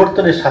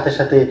পরিবর্তনের সাথে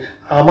সাথে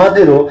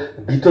আমাদেরও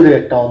ভিতরে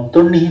একটা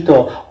অন্তর্নিহিত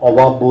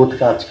অভাববোধ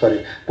কাজ করে।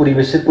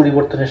 পরিবেশের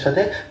পরিবর্তনের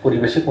সাথে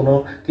পরিবেশে কোনো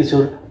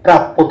কিছুর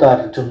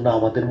প্রাপ্যতার জন্য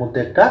আমাদের মধ্যে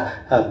একটা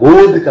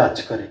বোধ কাজ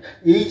করে।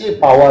 এই যে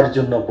পাওয়ার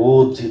জন্য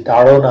বোধ, যে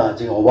তাড়না,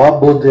 যে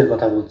অভাববোধের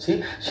কথা বলছি,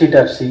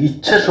 সেটার সেই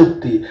ইচ্ছা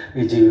শক্তি,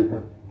 এই যে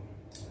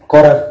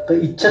করার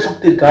ইচ্ছা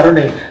শক্তির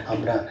কারণে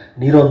আমরা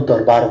নিরন্তর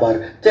বারবার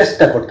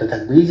চেষ্টা করতে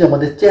থাকবো। এই যে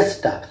আমাদের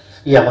চেষ্টা,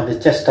 এই আমাদের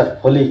চেষ্টার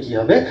ফলেই কি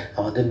হবে,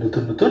 আমাদের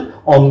নতুন নতুন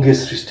অঙ্গের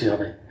সৃষ্টি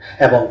হবে।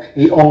 এবং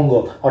এই অঙ্গ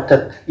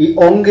অর্থাৎ এই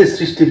অঙ্গের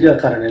সৃষ্টির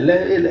কারণে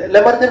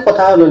ল্যামার্কের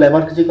কথা হলো,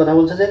 ল্যামার্ক যে কথা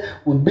বলছে যে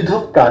উদ্ভিদ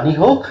হোক প্রাণী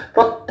হোক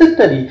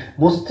প্রত্যেকটারই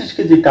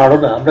মস্তিষ্কে যে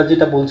তাড়না, আমরা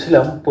যেটা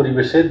বলছিলাম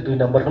পরিবেশের 2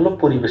 নম্বর হলো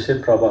পরিবেশের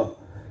প্রভাব,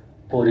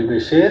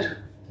 পরিবেশের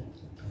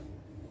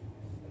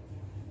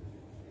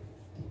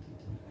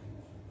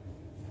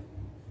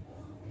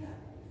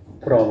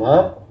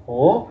প্রভাব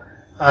ও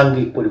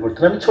আঙ্গিক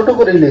পরিবর্তন। আমি ছোট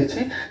করে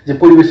লিখছি যে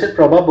পরিবেশের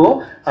প্রভাব ও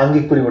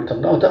আঙ্গিক পরিবর্তন,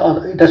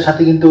 এটার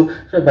সাথে কিন্তু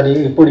মানে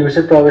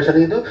পরিবেশের প্রভাবের সাথে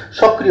কিন্তু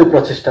সক্রিয়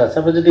প্রচেষ্টা আছে।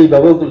 আমরা যদি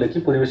এইভাবে লিখি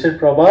পরিবেশের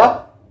প্রভাব,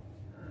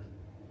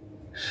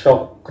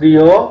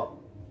 সক্রিয়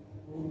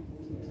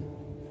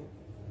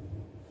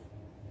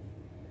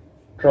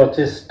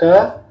প্রচেষ্টা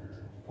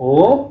ও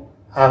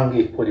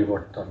আঙ্গিক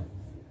পরিবর্তন।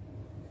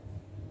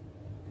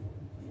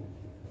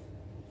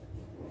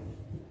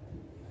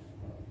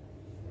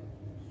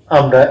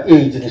 আমরা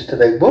এই জিনিসটা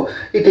দেখব।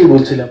 এটাই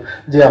বলছিলাম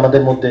যে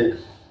আমাদের মধ্যে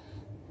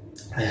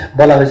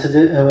বলা হয়েছে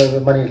যে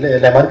মানে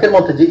ল্যামার্কের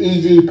মতে যে এই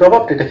যে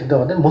প্রভাবটা এটা কিন্তু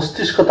আমাদের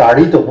মস্তিষ্ক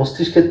তাড়িত,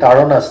 মস্তিষ্কের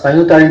তাড়না,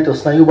 স্নায়ু তাড়িত,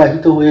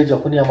 স্নায়ুবাহিত হয়ে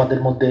যখনই আমাদের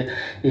মধ্যে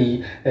এই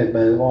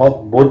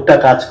বোধটা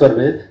কাজ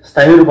করবে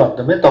স্নায়ুর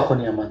মাধ্যমে,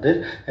 তখনই আমাদের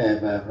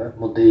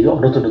মধ্যে এই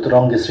নতুন নতুন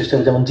অঙ্গের সৃষ্টি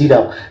হবে। যেমন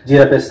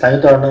জিরাফের স্নায়ু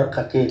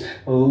তাড়নাকে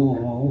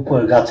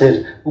গাছের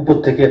উপর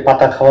থেকে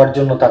পাতা খাওয়ার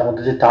জন্য তার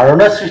মধ্যে যে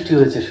তাড়নার সৃষ্টি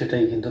হয়েছে,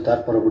 সেটাই কিন্তু তার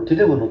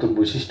পরবর্তীতে নতুন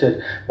বৈশিষ্ট্যের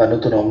বা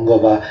নতুন অঙ্গ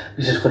বা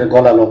বিশেষ করে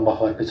গলা লম্বা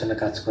হওয়ার পেছনে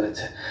কাজ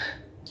করেছে।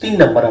 3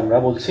 নম্বর আমরা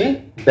বলছি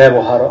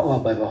ব্যবহার ও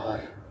অব্যবহার।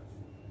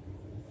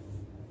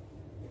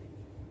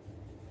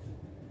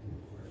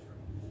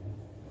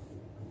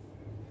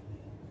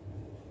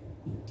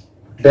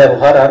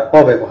 ব্যবহার আর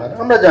অব্যবহার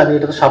আমরা জানি,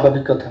 এটা তো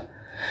স্বাভাবিক কথা।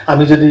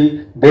 আমি যদি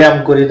ব্যায়াম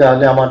করি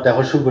তাহলে আমার দেহ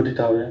সুগঠিত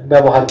হবে,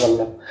 ব্যবহার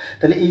করলাম।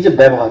 তাহলে এই যে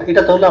ব্যবহার,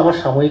 এটা তো হলো আমার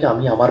সাময়িক,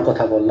 আমি আমার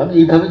কথা বললাম।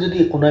 এইভাবে যদি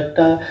কোনো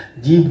একটা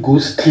জীব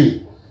গোষ্ঠী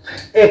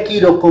একই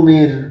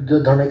রকমের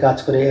ধরনের কাজ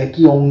করে,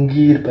 একই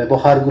অঙ্গের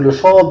ব্যবহারগুলো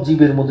সব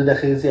জীবের মধ্যে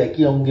দেখা গেছে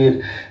একই অঙ্গের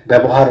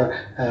ব্যবহার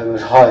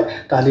হয়,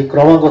 তাহলে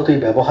ক্রমাগত এই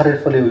ব্যবহারের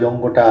ফলে ওই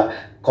অঙ্গটা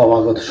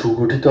ক্রমাগত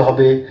সুগঠিত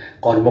হবে,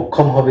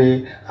 কর্মক্ষম হবে,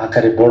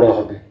 আকারে বড়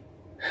হবে।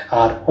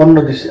 আর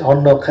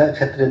অন্য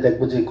ক্ষেত্রে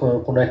দেখবো যে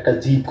কোনো একটা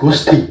জীব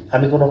গোষ্ঠী,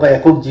 আমি কোনো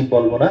একক জীব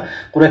বলবো না,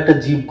 কোনো একটা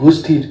জীব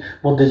গোষ্ঠীর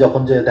মধ্যে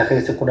যখন যে দেখা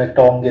গেছে কোনো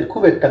একটা অঙ্গের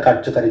খুব একটা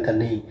কার্যকারিতা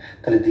নেই,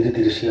 তাহলে ধীরে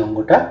ধীরে সেই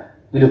অঙ্গটা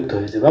বিলুপ্ত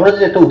হয়ে যাবে। আমরা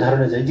যদি একটা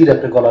উদাহরণে যাই,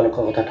 জিরাফের গলা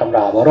কথাটা আমরা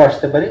আবারও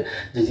আসতে পারি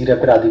যে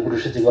জিরাফের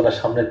আদিপুরুষের যে গলা,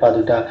 সামনের পা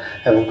দুটা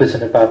এবং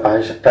পেছনের পা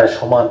প্রায়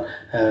সমান,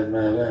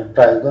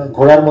 প্রায়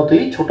ঘোড়ার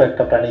মতোই ছোট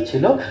একটা প্রাণী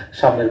ছিল,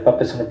 সামনের পা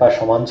পেছনের পা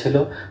সমান ছিল,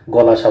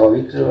 গলা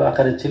স্বাভাবিক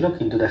আকারে ছিল,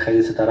 কিন্তু দেখা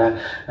গেছে তারা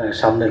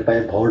সামনের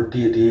পায়ে ভর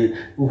দিয়ে দিয়ে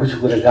উঁচু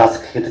করে গাছ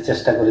খেতে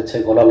চেষ্টা করেছে,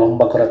 গলা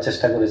লম্বা করার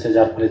চেষ্টা করেছে,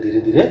 যার ফলে ধীরে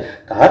ধীরে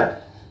তার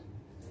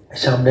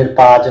সামনের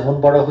পা যেমন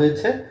বড়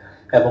হয়েছে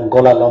এবং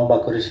গলা লম্বা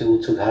করে সে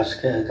উঁচু ঘাস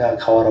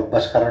খাওয়ার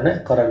অভ্যাস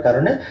করার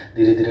কারণে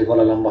ধীরে ধীরে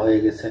গলা লম্বা হয়ে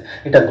গেছে।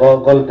 এটা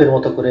গল্পের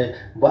মতো করে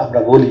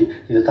আমরা বলি,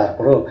 কিন্তু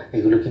তারপরেও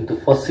এগুলো কিন্তু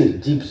ফসিল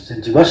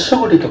জীবাশ্ম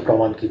গঠিত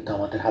প্রমাণ কিন্তু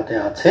আমাদের হাতে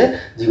আছে।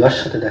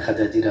 জীবাশ্মতে দেখা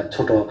যায় জিরাফ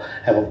ছোট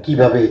এবং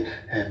কিভাবে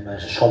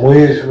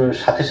সময়ের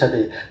সাথে সাথে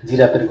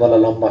জিরাফের গলা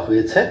লম্বা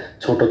হয়েছে,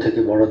 ছোট থেকে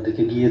বড়র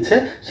দিকে গিয়েছে,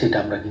 সেটা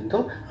আমরা কিন্তু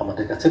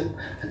আমাদের কাছে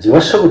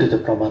জীবাশ্ম গঠিত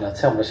প্রমাণ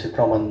আছে। আমরা সেই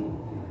প্রমাণ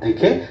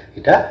দেখে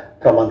এটা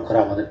প্রমাণ করা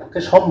আমাদের পক্ষে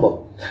সম্ভব।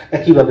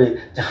 একইভাবে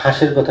যে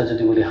হাঁসের কথা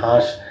যদি বলি,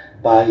 হাঁস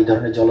বা এই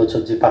ধরনের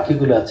জলচর যে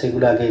পাখিগুলো আছে,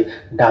 এগুলো আগে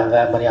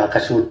ডাঙ্গায় মানে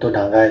আকাশে উঠতো,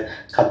 ডাঙ্গায়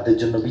খাদ্যের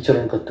জন্য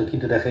বিচরণ করতো,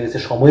 কিন্তু দেখা গেছে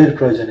সময়ের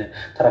প্রয়োজনে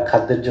তারা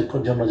খাদ্যের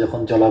জন্য যখন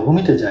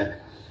জলাভূমিতে যায়,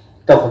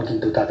 তখন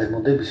কিন্তু তাদের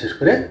মধ্যে বিশেষ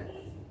করে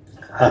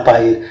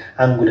পায়ের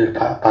আঙ্গুলের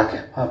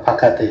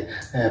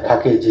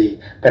ফাঁকে যেই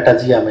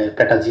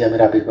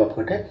প্যাটাজিয়ামের আবির্ভাব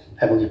ঘটে,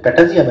 এবং এই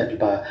প্যাটাজিয়ামের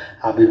বা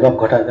আবির্ভাব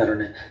ঘটার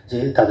কারণে যে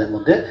তাদের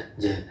মধ্যে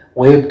যে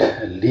ওয়েবড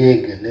লেগ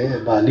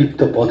বা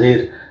লিপ্ত পদের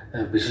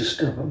বিশিষ্ট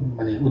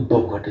মানে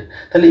উদ্ভব ঘটে।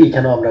 তাহলে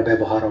এইখানেও আমরা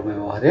ব্যবহার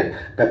অব্যবহারের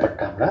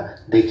ব্যাপারটা আমরা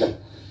দেখি,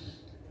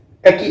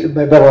 একই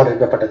ব্যবহারের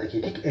ব্যাপারটা দেখি।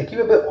 ঠিক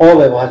একইভাবে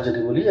অব্যবহার যদি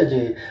বলি,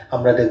 যে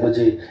আমরা দেখবো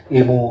যে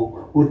এমু,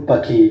 উট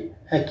পাখি,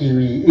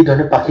 কিউই, এই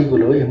ধরনের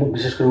পাখিগুলো,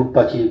 বিশেষ করে উট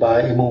পাখি বা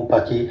এমু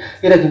পাখি,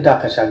 এরা কিন্তু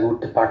আকাশে আগে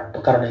উঠতে পারতো,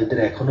 কারণ এদের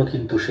এখনো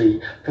কিন্তু সেই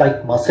ফ্লাইট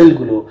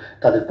মাসেলগুলো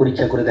তাদের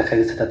পরীক্ষা করে দেখা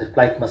গেছে তাদের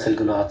ফ্লাইট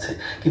মাসেলগুলো আছে,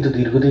 কিন্তু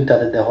দীর্ঘদিন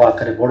তাদের দেহ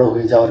আকারে বড়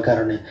হয়ে যাওয়ার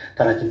কারণে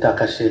তারা কিন্তু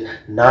আকাশে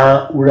না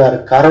উড়ার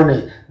কারণে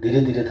ধীরে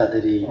ধীরে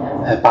তাদের এই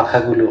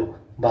পাখাগুলো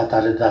বা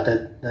তাদের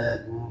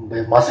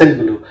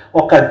মাসেলগুলো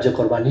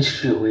অকার্যকর বা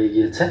নিষ্ক্রিয় হয়ে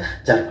গিয়েছে,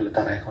 যার ফলে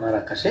তারা এখন আর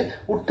আকাশে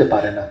উঠতে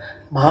পারে না।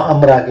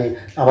 আমরা আগে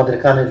আমাদের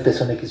কানের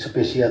পেছনে কিছু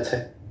পেশি আছে,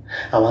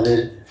 আমাদের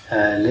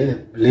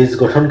লেজ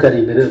গঠনকারী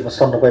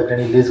স্তন্যপায়ী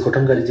প্রাণী লেজ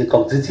গঠনকারী যে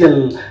কক্সিজিয়াল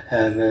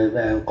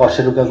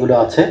কশেরুকাগুলো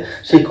আছে,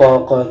 সেই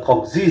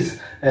কক্সিজ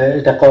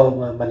এটা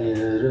মানে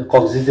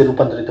কক্সিজে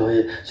রূপান্তরিত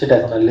হয়ে সেটা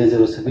এখন আর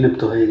লেজের হচ্ছে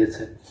বিলুপ্ত হয়ে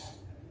গেছে।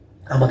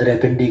 আমাদের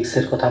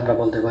অ্যাপেন্ডিক্সের কথা আমরা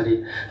বলতে পারি,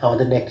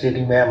 আমাদের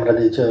নেক্রেটিমে আমরা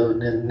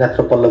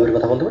নেত্রপল্লবের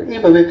কথা বলতে পারি।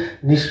 এইভাবে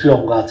নিষ্ক্রিয়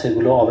অঙ্গ আছে,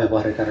 এগুলো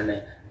অব্যবহারের কারণে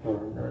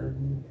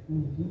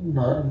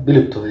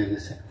বিলুপ্ত হয়ে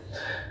গেছে।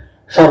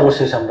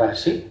 সর্বশেষ আমরা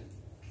আসি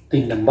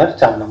 3 নম্বর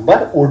 4 নম্বর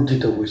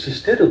অর্জিত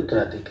বৈশিষ্ট্যের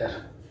উত্তরাধিকার।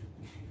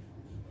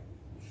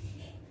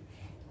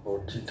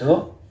 অর্জিত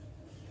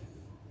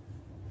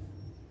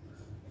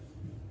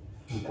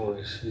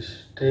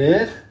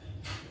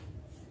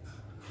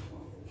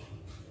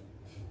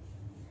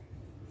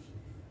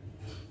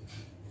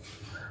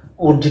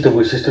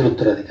বৈশিষ্ট্যের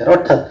উত্তরাধিকার,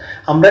 অর্থাৎ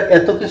আমরা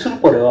এত কিছুর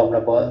পরেও আমরা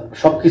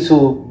সবকিছু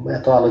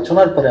এত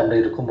আলোচনার পরে আমরা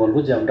এরকম বলবো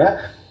যে আমরা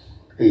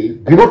এই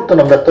বিবর্তন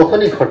আমরা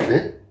তখনই ঘটবে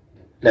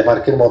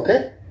ল্যামার্কের মতে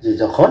যে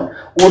যখন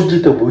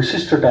অর্জিত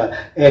বৈশিষ্ট্যটা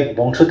এক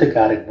বংশ থেকে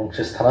আরেক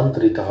বংশে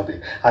স্থানান্তরিত হবে।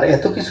 আর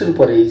এত কিছুর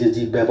পরে এই যে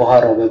জীব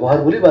ব্যবহার অব্যবহার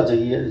বলি বা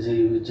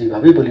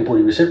যেভাবেই বলি,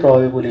 পরিবেশের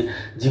প্রভাবে বলি,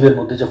 জীবের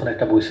মধ্যে যখন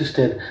একটা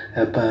বৈশিষ্ট্যের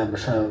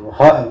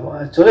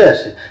চলে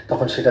আসে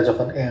তখন সেটা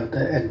যখন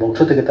এক বংশ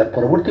থেকে তার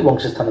পরবর্তী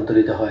বংশে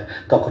স্থানান্তরিত হয়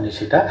তখনই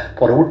সেটা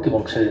পরবর্তী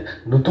বংশের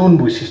নতুন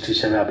বৈশিষ্ট্য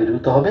হিসেবে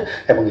আবির্ভূত হবে।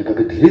 এবং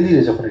এইভাবে ধীরে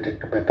ধীরে যখন এটা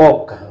একটা ব্যাপক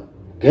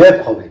গ্যাপ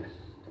হবে,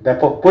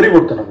 ব্যাপক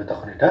পরিবর্তন হবে,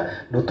 তখন এটা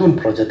নতুন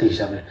প্রজাতি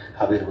হিসাবে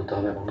আবির্ভূত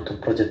হবে এবং নতুন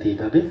প্রজাতি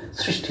এইভাবে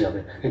সৃষ্টি হবে।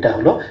 এটা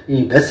হলো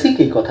এই বেসিক,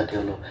 এই কথাটি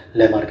হলো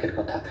ল্যামার্কের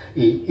কথা।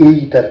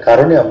 এইটার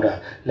কারণে আমরা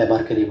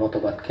ল্যামার্কের এই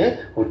মতবাদকে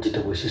অর্জিত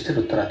বৈশিষ্ট্যের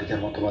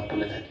উত্তরাধিকার মতবাদ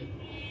বলে থাকি।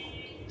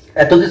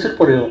 এত কিছুর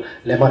পরেও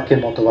ল্যামার্কের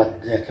মতবাদ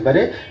যে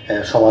একেবারে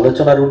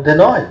সমালোচনার ঊর্ধ্বে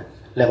নয়।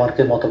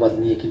 ল্যামার্কের মতবাদ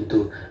নিয়ে কিন্তু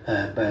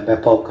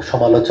ব্যাপক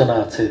সমালোচনা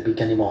আছে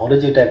বিজ্ঞানী মহলে,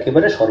 যে এটা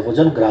একেবারে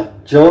সর্বজন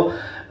গ্রাহ্য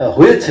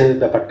হয়েছে,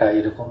 ব্যাপারটা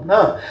এরকম না।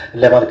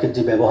 ল্যামার্কের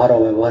যে ব্যবহার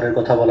অব্যবহারের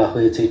কথা বলা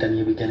হয়েছে, এটা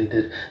নিয়ে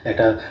বিজ্ঞানীদের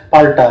একটা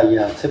পাল্টা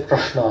আছে,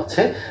 প্রশ্ন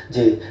আছে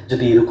যে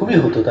যদি এরকমই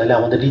হতো তাহলে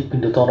আমাদের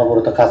হৃৎপিণ্ড তো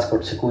অনবরত কাজ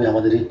করছে, কই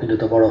আমাদের হৃৎপিণ্ড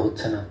তো বড়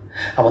হচ্ছে না।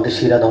 আমাদের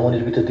শিরা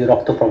ধমনির ভিতর দিয়ে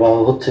রক্ত প্রবাহ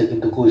হচ্ছে,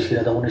 কিন্তু কই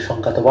শিরা ধমনির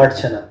সংখ্যা তো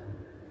বাড়ছে না।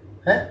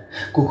 হ্যাঁ,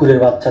 কুকুরের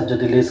বাচ্চার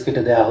যদি লেজ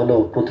কেটে দেওয়া হলো,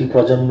 প্রতি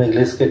প্রজন্মে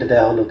লেজ কেটে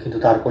দেওয়া হলো, কিন্তু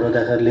তারপরেও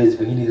দেখা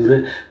লেজবিহীন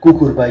ইঁদুরের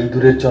কুকুর বা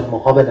ইঁদুরের জন্ম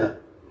হবে না।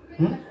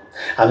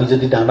 আমি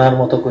যদি ডানার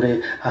মতো করে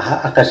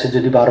আকাশে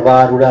যদি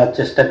বারবার উড়ার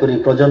চেষ্টা করি,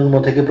 প্রজন্ম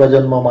থেকে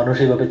প্রজন্ম মানুষ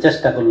এইভাবে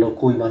চেষ্টা করলো,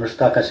 কই মানুষ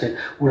তো আকাশে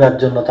উড়ার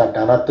জন্য তার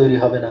ডানার তৈরি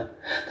হবে না।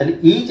 তাহলে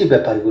এই যে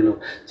ব্যাপারগুলো,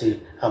 যে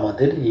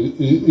আমাদের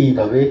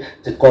এইভাবে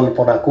যে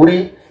কল্পনা করে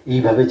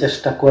এইভাবে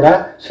চেষ্টা করা,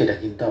 সেটা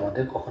কিন্তু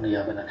আমাদের কখনোই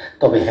হবে না।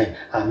 তবে হ্যাঁ,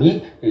 আমি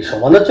এই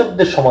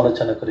সমালোচকদের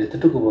সমালোচনা করে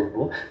এতটুকু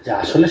বলবো যে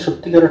আসলে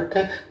সত্যিকার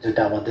অর্থে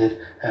যেটা আমাদের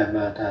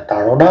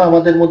তাড়না,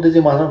 আমাদের মধ্যে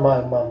যে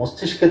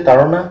মস্তিষ্কের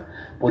তাড়না,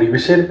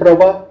 পরিবেশের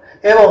প্রভাব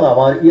এবং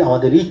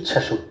আমাদের ইচ্ছা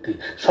শক্তি,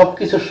 সব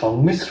কিছুর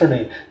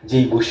সংমিশ্রণে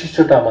যেই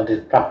বৈশিষ্ট্যটা আমাদের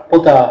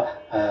প্রাপ্যতা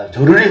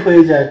জরুরি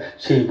হয়ে যায়,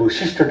 সেই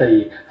বৈশিষ্ট্যটাই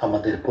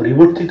আমাদের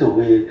পরিবর্তিত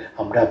হয়ে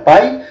আমরা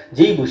পাই।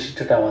 যেই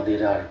বৈশিষ্ট্যটা আমাদের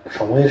আর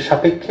সময়ের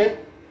সাপেক্ষে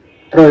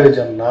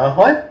প্রয়োজন না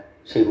হয়,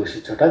 সেই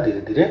বৈশিষ্ট্যটা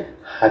ধীরে ধীরে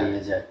হারিয়ে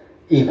যায়।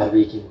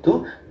 এইভাবেই কিন্তু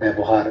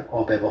ব্যবহার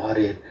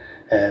অব্যবহারের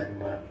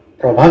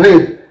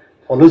প্রভাবের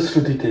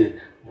ফলশ্রুতিতে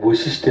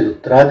বৈশিষ্ট্যের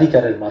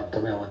উত্তরাধিকারের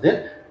মাধ্যমে আমাদের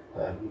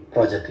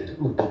প্রজাতির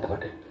উদ্ভব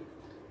ঘটে।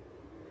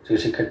 প্রিয়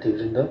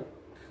শিক্ষার্থীবৃন্দ,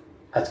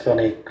 আজকে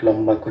অনেক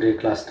লম্বা করে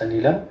ক্লাসটা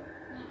নিলাম।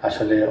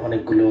 আসলে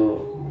অনেকগুলো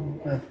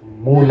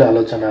মূল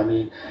আলোচনা, আমি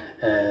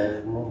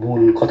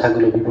মূল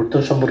কথাগুলো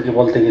বিবর্তন সম্পর্কে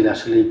বলতে গেলে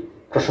আসলে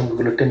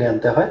প্রসঙ্গগুলো টেনে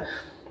আনতে হয়।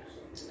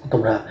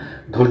 তোমরা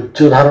ধৈর্য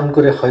ধারণ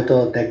করে হয়তো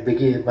দেখবে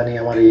কি, মানে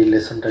আমার এই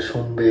লেসনটা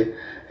শুনবে,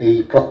 এই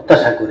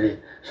প্রত্যাশা করে,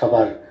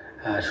 সবার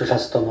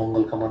সুস্বাস্থ্য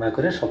মঙ্গল কামনা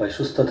করে সবাই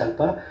সুস্থ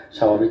থাকবা,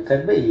 স্বাভাবিক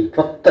থাকবে, এই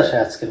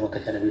প্রত্যাশায় আজকের মতো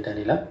এখানে বিদায়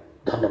নিলাম।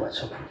 ধন্যবাদ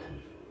সবাইকে।